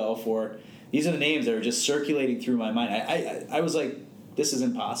 Eddie Belfour. These are the names that are just circulating through my mind. I was like, this is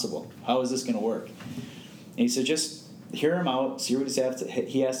impossible. How is this going to work? And he said, just hear him out, see what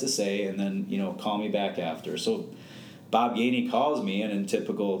he has to say, and then, call me back after. So Bob Gainey calls me, and in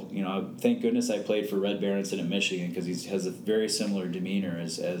typical, thank goodness I played for Red Berenson at Michigan because he has a very similar demeanor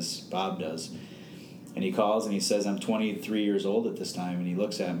as Bob does. And he calls and he says, I'm 23 years old at this time. And he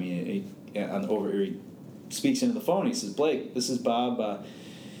looks at me, he speaks into the phone. He says, Blake, this is Bob.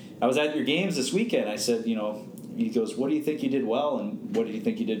 I was at your games this weekend. I said, he goes, what do you think you did well and what do you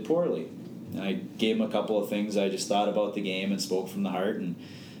think you did poorly? And I gave him a couple of things. I just thought about the game and spoke from the heart and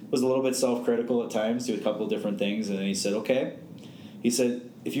was a little bit self-critical at times to a couple of different things. And then he said, okay. He said,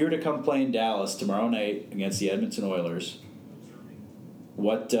 if you were to come play in Dallas tomorrow night against the Edmonton Oilers,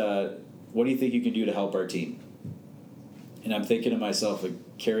 what do you think you can do to help our team? And I'm thinking to myself,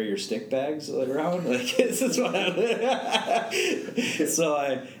 like, carry your stick bags around? Like, this is what So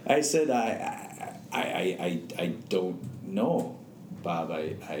I said, I don't know, Bob.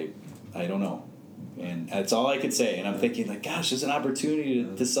 I don't know. And that's all I could say. And I'm thinking, like, gosh, there's an opportunity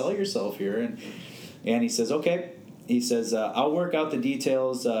to sell yourself here. And he says, okay. He says, I'll work out the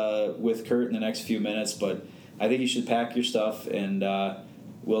details with Kurt in the next few minutes, but I think you should pack your stuff and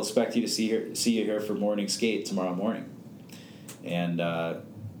we'll expect you to see you here for morning skate tomorrow morning. And I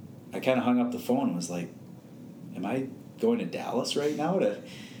kind of hung up the phone and was like, am I going to Dallas right now?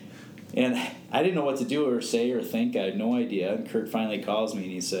 And I didn't know what to do or say or think. I had no idea. And Kurt finally calls me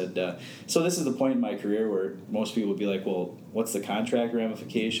and he said, so this is the point in my career where most people would be like, well, what's the contract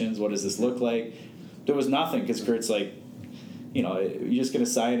ramifications? What does this look like? There was nothing because Kurt's like, you're just going to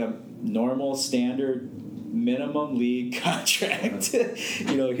sign a normal, standard, minimum league contract.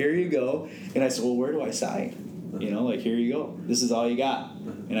 Here you go. And I said, well, where do I sign? Here you go. This is all you got.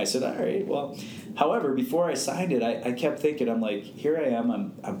 And I said, all right, well, however, before I signed it, I kept thinking, I'm like, here I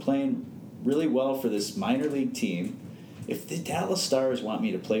am, I'm playing really well for this minor league team. If the Dallas Stars want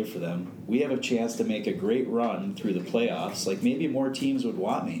me to play for them, we have a chance to make a great run through the playoffs. Like, maybe more teams would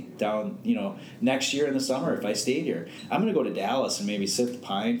want me down, next year in the summer if I stayed here. I'm going to go to Dallas and maybe sit the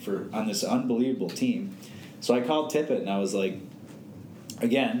pine on this unbelievable team. So I called Tippett and I was like,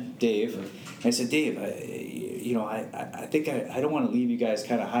 again, Dave. I said, Dave, I think I don't want to leave you guys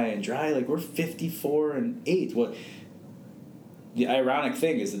kind of high and dry. Like, we're 54-8. What? The ironic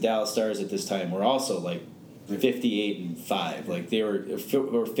thing is the Dallas Stars at this time were also like 58-5. Like, they were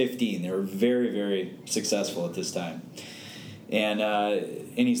 15. They were very, very successful at this time. And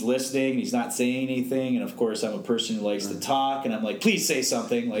he's listening. He's not saying anything. And of course, I'm a person who likes to talk. And I'm like, please say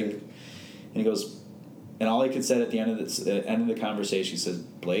something. Like, and he goes. And all he could say at the end of the conversation, he says,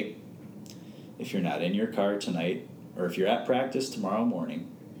 Blake, if you're not in your car tonight, or if you're at practice tomorrow morning,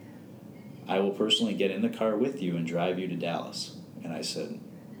 I will personally get in the car with you and drive you to Dallas. And I said,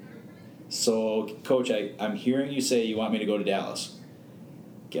 so, Coach, I'm hearing you say you want me to go to Dallas.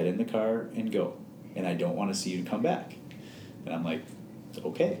 Get in the car and go. And I don't want to see you come back. And I'm like,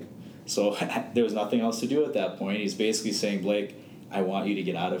 okay. So there was nothing else to do at that point. He's basically saying, Blake, I want you to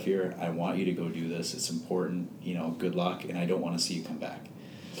get out of here. I want you to go do this. It's important. Good luck, and I don't want to see you come back.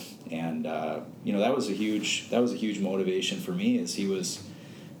 And that was a huge motivation for me. As he was,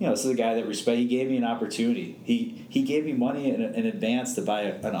 this is a guy that he gave me an opportunity. He gave me money in advance to buy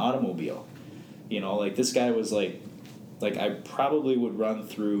an automobile. This guy was like I probably would run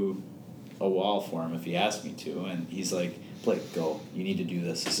through a wall for him if he asked me to. And he's like, Blake, go. You need to do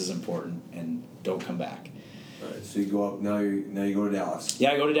this. This is important, and don't come back. All right, so you go up now. You go to Dallas.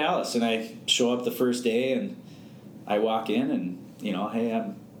 Yeah, I go to Dallas, and I show up the first day, and I walk in, and hey,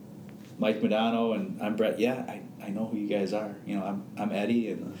 I'm Mike Modano, and I'm Brett. Yeah, I know who you guys are. I'm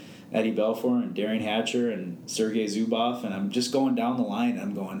Eddie and Eddie Belfour and Darian Hatcher and Sergei Zubov, and I'm just going down the line, and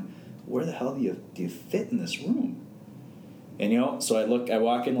I'm going, where the hell do you fit in this room? And so I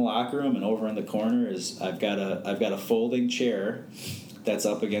walk in the locker room, and over in the corner is I've got a folding chair that's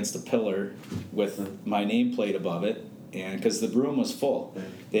up against a pillar with my nameplate above it, and because the room was full,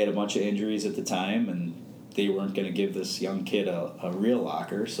 they had a bunch of injuries at the time, and they weren't going to give this young kid a real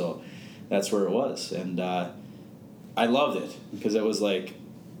locker, so that's where it was, and I loved it because it was like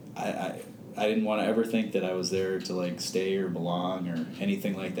I didn't want to ever think that I was there to like stay or belong or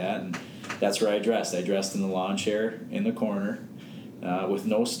anything like that, and that's where I dressed. I dressed in the lawn chair in the corner with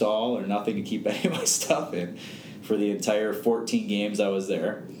no stall or nothing to keep any of my stuff in for the entire 14 games I was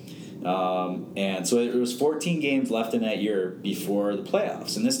there. And so it was 14 games left in that year before the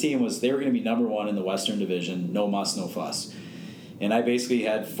playoffs. And this team they were going to be number one in the Western Division, no muss, no fuss. And I basically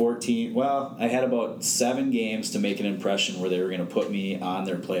had I had about 7 games to make an impression where they were going to put me on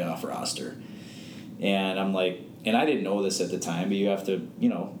their playoff roster. And I'm like, and I didn't know this at the time, but you have to,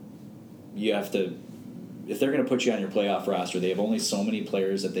 if they're going to put you on your playoff roster, they have only so many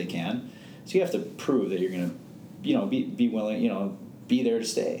players that they can. So you have to prove that you're going to, be willing, be there to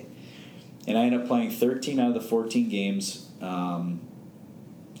stay. And I ended up playing 13 out of the 14 games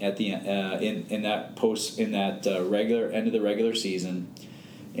at the in that regular end of the regular season,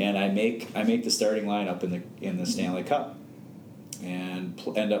 and I make the starting lineup in the Stanley Cup, and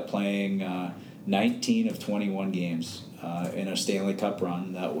end up playing 19 of 21 games in a Stanley Cup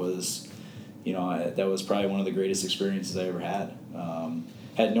run. That was, that was probably one of the greatest experiences I ever had.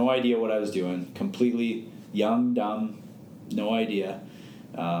 Had no idea what I was doing, completely young, dumb, no idea.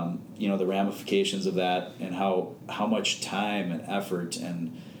 The ramifications of that and how much time and effort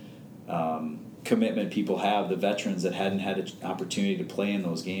and commitment people have, the veterans that hadn't had an opportunity to play in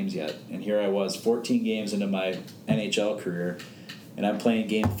those games yet. And here I was, 14 games into my NHL career, and I'm playing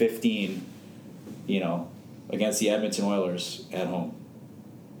game 15, against the Edmonton Oilers at home.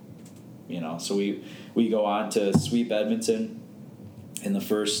 So we go on to sweep Edmonton in the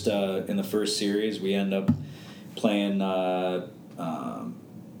first series. We end up playing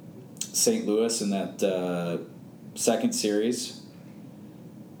St. Louis in that second series.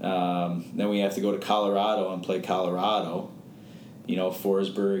 Then we have to go to Colorado and play Colorado.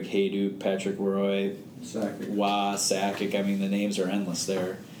 Forsberg, Hayduk, Patrick Roy, Sakic. I mean, the names are endless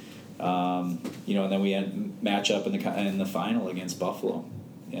there. And then we match up in the final against Buffalo,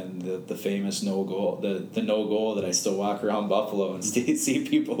 and the famous no goal, the no goal that I still walk around Buffalo and see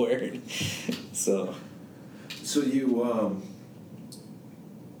people wearing. So you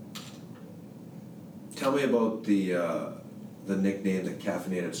tell me about the nickname, the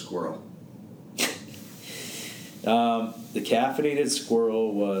Caffeinated Squirrel. The Caffeinated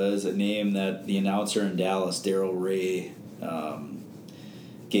Squirrel was a name that the announcer in Dallas, Darryl Ray,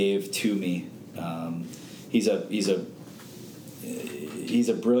 gave to me. He's a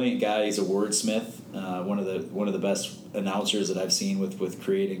brilliant guy. He's a wordsmith. One of the best announcers that I've seen with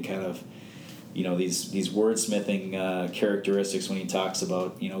creating kind of these wordsmithing characteristics when he talks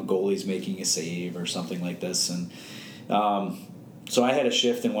about goalies making a save or something like this. And so I had a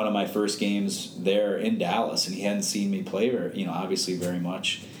shift in one of my first games there in Dallas, and he hadn't seen me play obviously very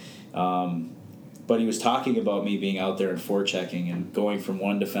much. But he was talking about me being out there and forechecking and going from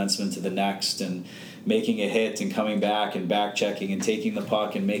one defenseman to the next and making a hit and coming back and back checking and taking the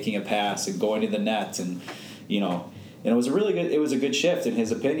puck and making a pass and going to the net and and it was a good shift in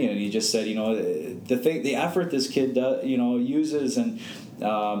his opinion. And he just said, the effort this kid does, uses, and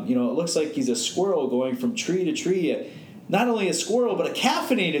it looks like he's a squirrel going from tree to tree. Not only a squirrel, but a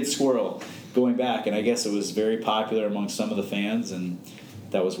caffeinated squirrel going back. And I guess it was very popular among some of the fans, and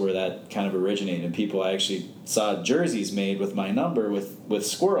that was where that kind of originated. And people, I actually saw jerseys made with my number with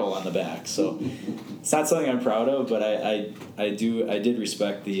squirrel on the back. So it's not something I'm proud of, but I did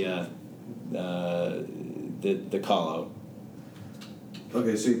respect the call out.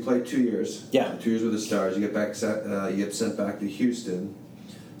 Okay, so you played 2 years. Yeah. 2 years with the Stars. You get sent back to Houston,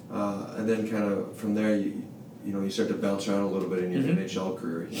 and then kind of from there you start to bounce around a little bit in your NHL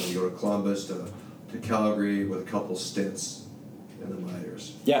career. You go to Columbus, to Calgary with a couple stints in the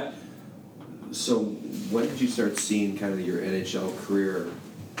minors. Yeah. So when did you start seeing kind of your NHL career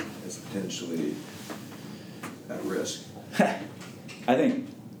as potentially at risk? I think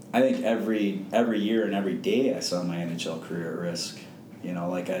every year and every day I saw my NHL career at risk.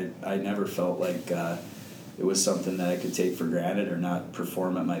 I never felt like it was something that I could take for granted or not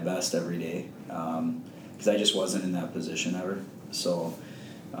perform at my best every day, because I just wasn't in that position ever. So,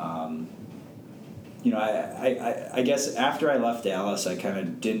 I guess after I left Dallas, I kind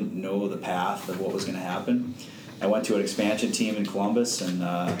of didn't know the path of what was going to happen. I went to an expansion team in Columbus, and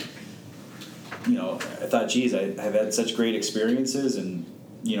I thought, geez, I've had such great experiences, and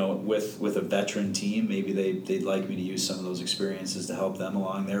with a veteran team, maybe they'd like me to use some of those experiences to help them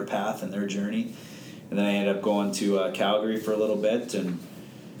along their path and their journey. And then I ended up going to Calgary for a little bit, and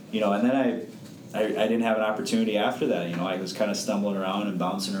and then I didn't have an opportunity after that. I was kind of stumbling around and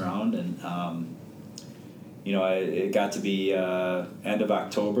bouncing around, and it got to be end of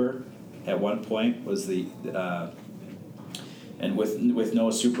October at one point was the and with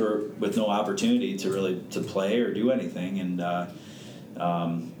no opportunity to really to play or do anything, and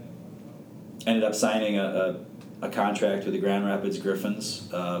ended up signing a contract with the Grand Rapids Griffins,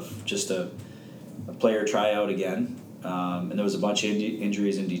 just a player tryout again. And there was a bunch of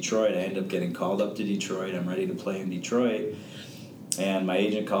injuries in Detroit. I ended up getting called up to Detroit. I'm ready to play in Detroit. And my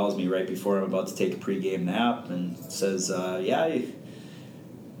agent calls me right before I'm about to take a pregame nap and says,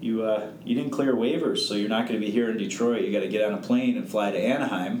 you didn't clear waivers, so you're not going to be here in Detroit. You got to get on a plane and fly to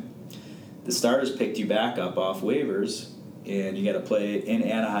Anaheim. The Stars picked you back up off waivers, and you got to play in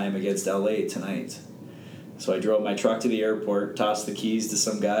Anaheim against LA tonight. So I drove my truck to the airport, tossed the keys to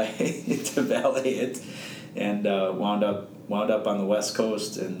some guy to valet it, and wound up on the West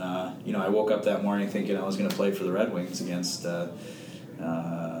Coast. And I woke up that morning thinking I was going to play for the Red Wings against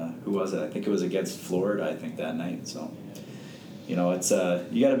who was it? I think it was against Florida. I think that night. So it's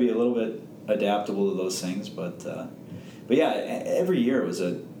you got to be a little bit adaptable to those things. But yeah, every year it was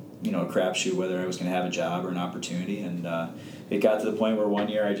a crapshoot whether I was going to have a job or an opportunity. And it got to the point where one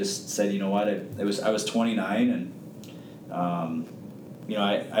year I just said, you know what? I was 29 and.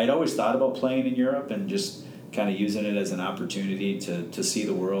 I'd always thought about playing in Europe and just kind of using it as an opportunity to see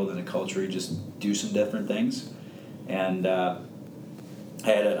the world and the culture, just do some different things. And I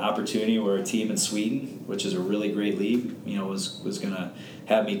had an opportunity where a team in Sweden, which is a really great league, was going to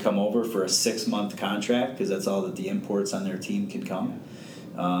have me come over for a 6-month contract because that's all that the imports on their team could come.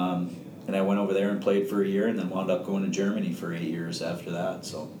 And I went over there and played for a year and then wound up going to Germany for 8 years after that.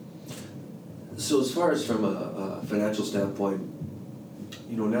 So as far as from a financial standpoint,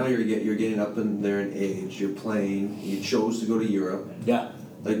 now you're getting up in there in age. You're playing. You chose to go to Europe. Yeah.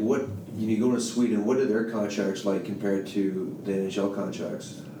 Like what? You go to Sweden. What are their contracts like compared to the NHL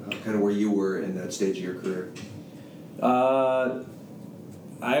contracts? Kind of where you were in that stage of your career. I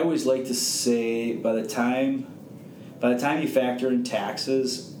always like to say by the time you factor in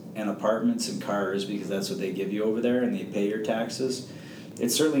taxes and apartments and cars, because that's what they give you over there, and they pay your taxes,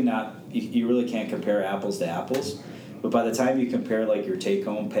 it's certainly not. You really can't compare apples to apples. But by the time you compare like your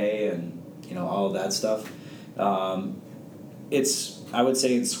take-home pay and all of that stuff, I would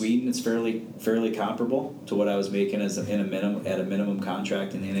say in Sweden it's fairly comparable to what I was making at a minimum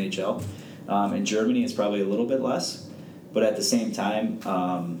contract in the NHL. In Germany it's probably a little bit less, but at the same time,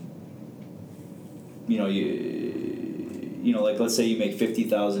 like let's say you make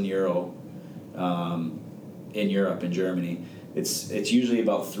 €50,000 in Europe, in Germany. It's usually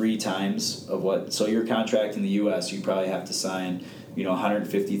about 3 times of what. So your contract in the U.S. you probably have to sign,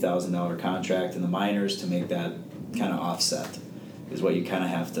 $150,000 contract in the minors to make that kind of offset, is what you kind of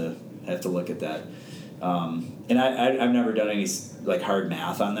have to look at that. And I've never done any like hard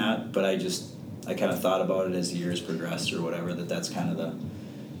math on that, but I kind of thought about it as the years progressed or whatever. That's kind of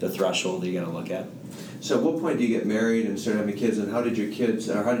the threshold that you got to look at. So at what point do you get married and start having kids, and how did your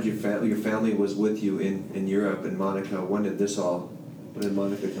family was with you in Europe and Monica? When did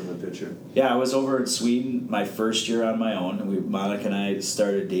Monica come in the picture? Yeah, I was over in Sweden my first year on my own, and Monica and I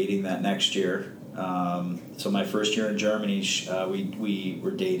started dating that next year. So my first year in Germany, we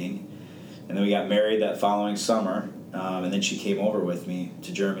were dating, and then we got married that following summer, and then she came over with me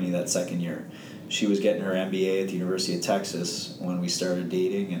to Germany that second year. She was getting her MBA at the University of Texas when we started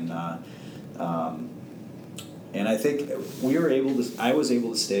dating, and I think I was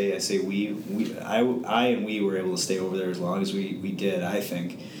able to stay. I say I and we were able to stay over there as long as we did, I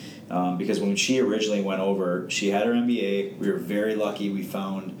think. Because when she originally went over, she had her MBA. We were very lucky we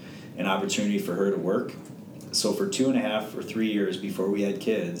found an opportunity for her to work. So for 2.5 or 3 years before we had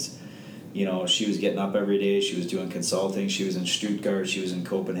kids, she was getting up every day. She was doing consulting. She was in Stuttgart. She was in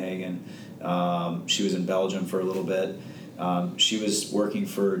Copenhagen. She was in Belgium for a little bit. She was working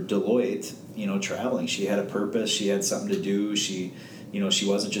for Deloitte, traveling. She had a purpose. She had something to do. She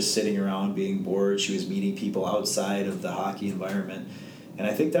wasn't just sitting around being bored. She was meeting people outside of the hockey environment. And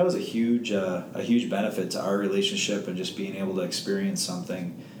I think that was a huge benefit to our relationship and just being able to experience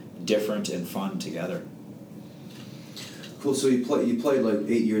something different and fun together. Cool. So you played like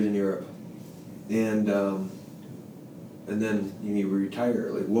 8 years in Europe, and then you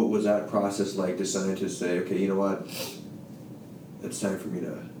retire. Like, what was that process like? Deciding to say, okay, you know what, it's time for me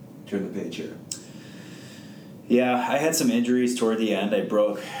to turn the page here. Yeah, I had some injuries toward the end. I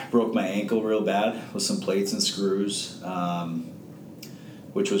broke my ankle real bad with some plates and screws.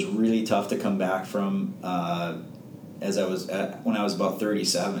 which was really tough to come back from. When I was about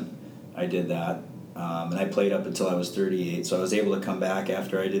 37, I did that, and I played up until I was 38. So I was able to come back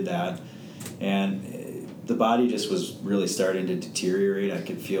after I did that, and the body just was really starting to deteriorate. I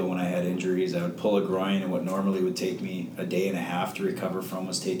could feel when I had injuries. I would pull a groin, and what normally would take me a day and a half to recover from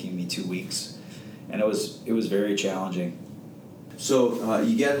was taking me 2 weeks, and it was very challenging. So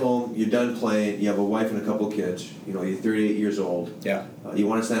you get home, you're done playing, you have a wife and a couple of kids. You know, you're 38 years old. Yeah. You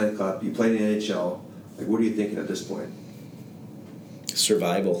want to Stanley Cup. You play in the NHL. Like, what are you thinking at this point?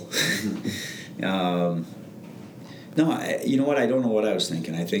 Survival. No, you know what? I don't know what I was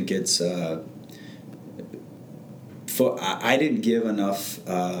thinking. I think it's. I didn't give enough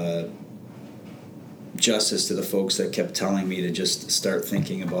justice to the folks that kept telling me to just start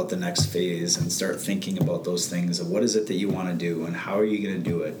thinking about the next phase and start thinking about those things of what is it that you want to do and how are you going to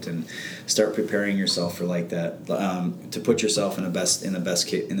do it, and start preparing yourself for like that, to put yourself in the best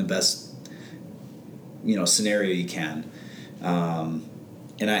scenario you can.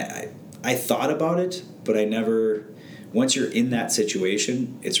 And I thought about it, but I never. Once you're in that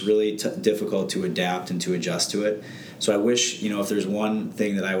situation, it's really difficult to adapt and to adjust to it. So I wish, if there's one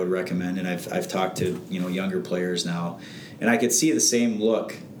thing that I would recommend, and I've talked to, younger players now, and I could see the same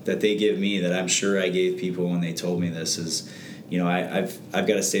look that they give me that I'm sure I gave people when they told me this is, I've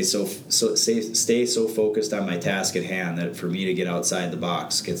got to stay so focused on my task at hand that for me to get outside the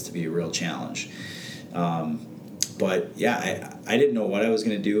box gets to be a real challenge. But yeah, I didn't know what I was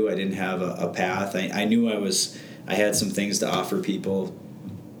going to do. I didn't have a path. I knew I had some things to offer people,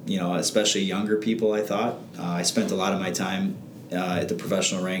 especially younger people, I thought. I spent a lot of my time at the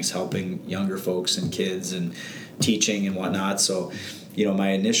professional ranks helping younger folks and kids and teaching and whatnot. So, my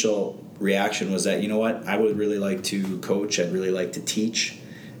initial reaction was that, I would really like to coach. I'd really like to teach.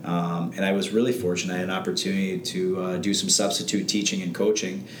 And I was really fortunate. I had an opportunity to do some substitute teaching and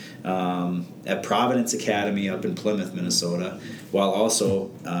coaching at Providence Academy up in Plymouth, Minnesota, while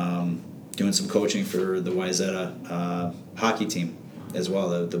also doing some coaching for the Wayzata hockey team as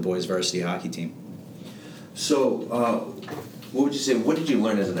well, the boys varsity hockey team. So what would you say, what did you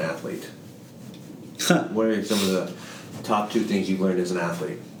learn as an athlete? What are some of the top 2 things you learned as an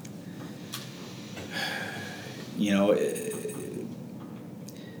athlete?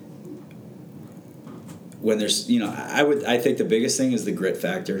 When there's, I think the biggest thing is the grit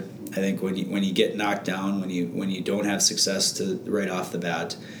factor. I think when you get knocked down, when you don't have success right off the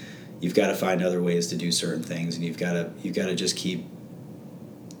bat, you've got to find other ways to do certain things, and you've got to just keep,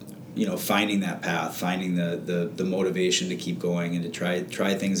 finding that path, finding the motivation to keep going and to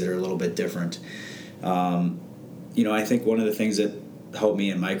try things that are a little bit different. I think one of the things that helped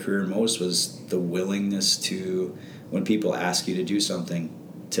me in my career most was the willingness to, when people ask you to do something,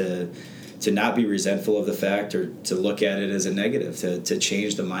 to not be resentful of the fact or to look at it as a negative, to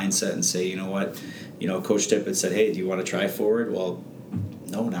change the mindset and say, what, Coach Tippett said, hey, do you want to try forward? Well,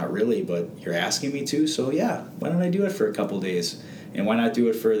 no, not really, but you're asking me to, so yeah, why don't I do it for a couple days? And why not do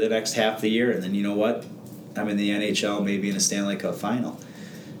it for the next half of the year? And then, you know what? I'm in the NHL, maybe in a Stanley Cup final.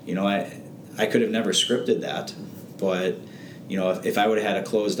 I could have never scripted that, but, if I would have had a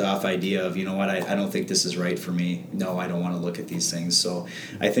closed-off idea of, I don't think this is right for me. No, I don't want to look at these things. So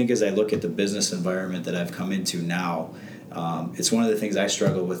I think as I look at the business environment that I've come into now, it's one of the things I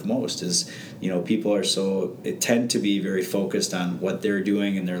struggle with most is, people tend to be very focused on what they're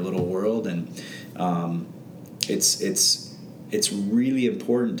doing in their little world, and it's really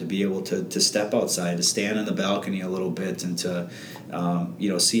important to be able to step outside, to stand on the balcony a little bit, and to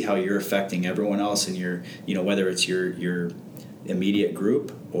see how you're affecting everyone else in your, whether it's your immediate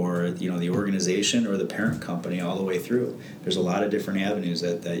group or the organization or the parent company all the way through. There's a lot of different avenues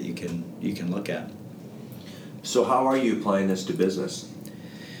that you can look at. So how are you applying this to business?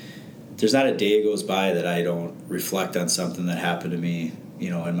 There's not a day goes by that I don't reflect on something that happened to me,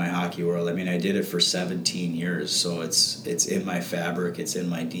 in my hockey world. I mean, I did it for 17 years, so it's in my fabric, it's in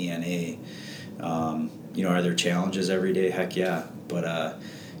my DNA. Are there challenges every day? Heck yeah. But,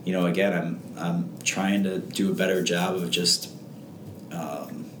 again, I'm trying to do a better job of just,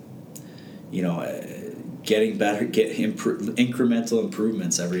 getting better, incremental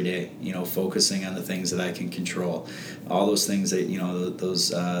improvements every day, focusing on the things that I can control. All those things that,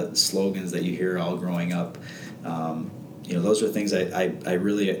 those slogans that you hear all growing up, those are things I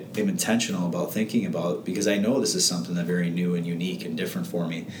really am intentional about thinking about, because I know this is something that's very new and unique and different for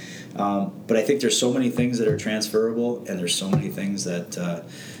me. But I think there's so many things that are transferable, and there's so many things that have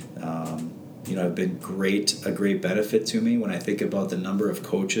been a great benefit to me. When I think about the number of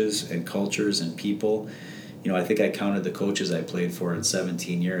coaches and cultures and people, I think I counted the coaches I played for in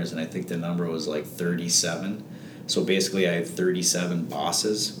 17 years, and I think the number was like 37. So basically I have 37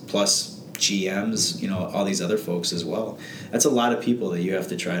 bosses plus GMs, all these other folks as well. That's a lot of people that you have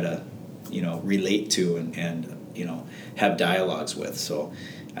to try to, relate to and have dialogues with. So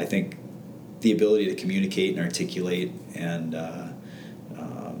I think the ability to communicate and articulate and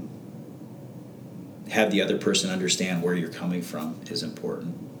have the other person understand where you're coming from is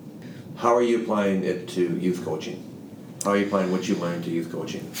important. How are you applying it to youth coaching? How are you applying what you learned to youth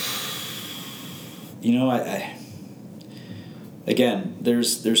coaching? Again,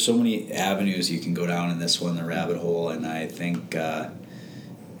 there's so many avenues you can go down in this one, the rabbit hole, and I think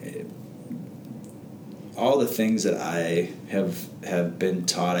all the things that I have been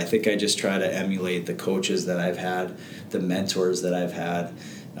taught, I think I just try to emulate the coaches that I've had, the mentors that I've had,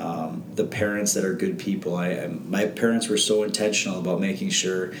 the parents that are good people. My parents were so intentional about making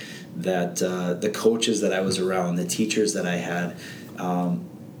sure that the coaches that I was around, the teachers that I had,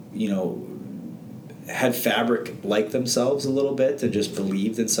 had fabric like themselves a little bit and just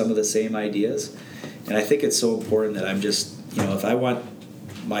believed in some of the same ideas. And I think it's so important that I'm just, if I want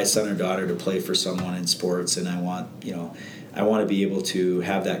my son or daughter to play for someone in sports, and I want to be able to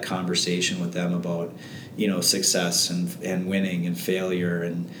have that conversation with them about, success and winning and failure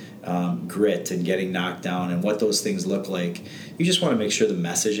and grit and getting knocked down and what those things look like. You just want to make sure the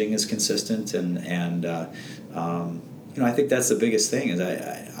messaging is consistent and I think that's the biggest thing is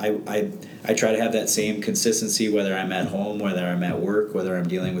I try to have that same consistency whether I'm at home, whether I'm at work, whether I'm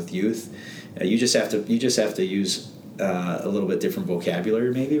dealing with youth. You just have to use a little bit different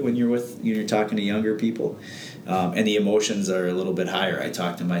vocabulary maybe when you're talking to younger people, and the emotions are a little bit higher. I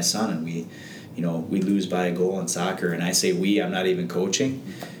talk to my son and we lose by a goal in soccer, and I say I'm not even coaching,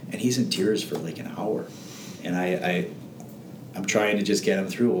 and he's in tears for like an hour, and I'm trying to just get him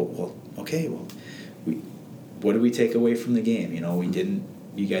through. What did we take away from the game?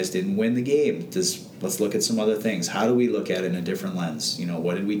 You guys didn't win the game. Let's look at some other things. How do we look at it in a different lens?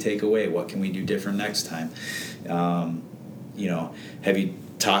 What did we take away? What can we do different next time? Have you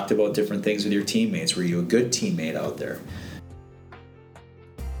talked about different things with your teammates? Were you a good teammate out there?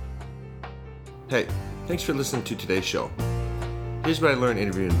 Hey, thanks for listening to today's show. Here's what I learned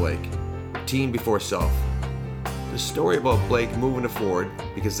interviewing Blake. Team before self. The story about Blake moving to Ford,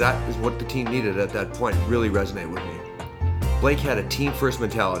 because that is what the team needed at that point, really resonated with me. Blake had a team-first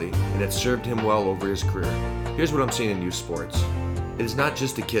mentality, and it served him well over his career. Here's what I'm seeing in youth sports. It is not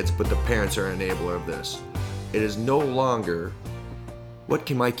just the kids, but the parents are an enabler of this. It is no longer, what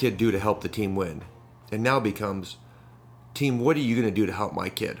can my kid do to help the team win? It now becomes, team, what are you going to do to help my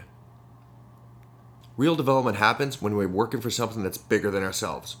kid? Real development happens when we're working for something that's bigger than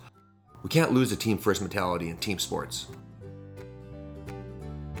ourselves. We can't lose a team-first mentality in team sports.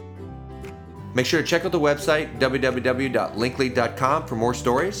 Make sure to check out the website, www.linklead.com, for more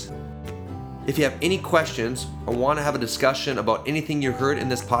stories. If you have any questions or want to have a discussion about anything you heard in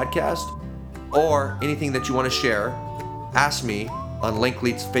this podcast or anything that you want to share, ask me on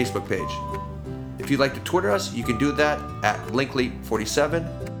Linklead's Facebook page. If you'd like to Twitter us, you can do that at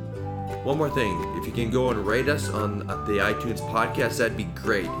Linklead47. One more thing, if you can go and rate us on the iTunes podcast, that'd be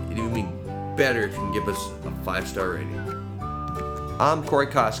great. It'd even be better if you can give us a 5-star rating. I'm Corey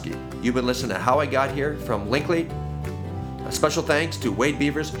Koski. You've been listening to How I Got Here from Linklead. A special thanks to Wade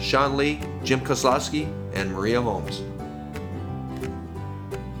Beavers, Sean Lee, Jim Kozlowski, and Maria Holmes.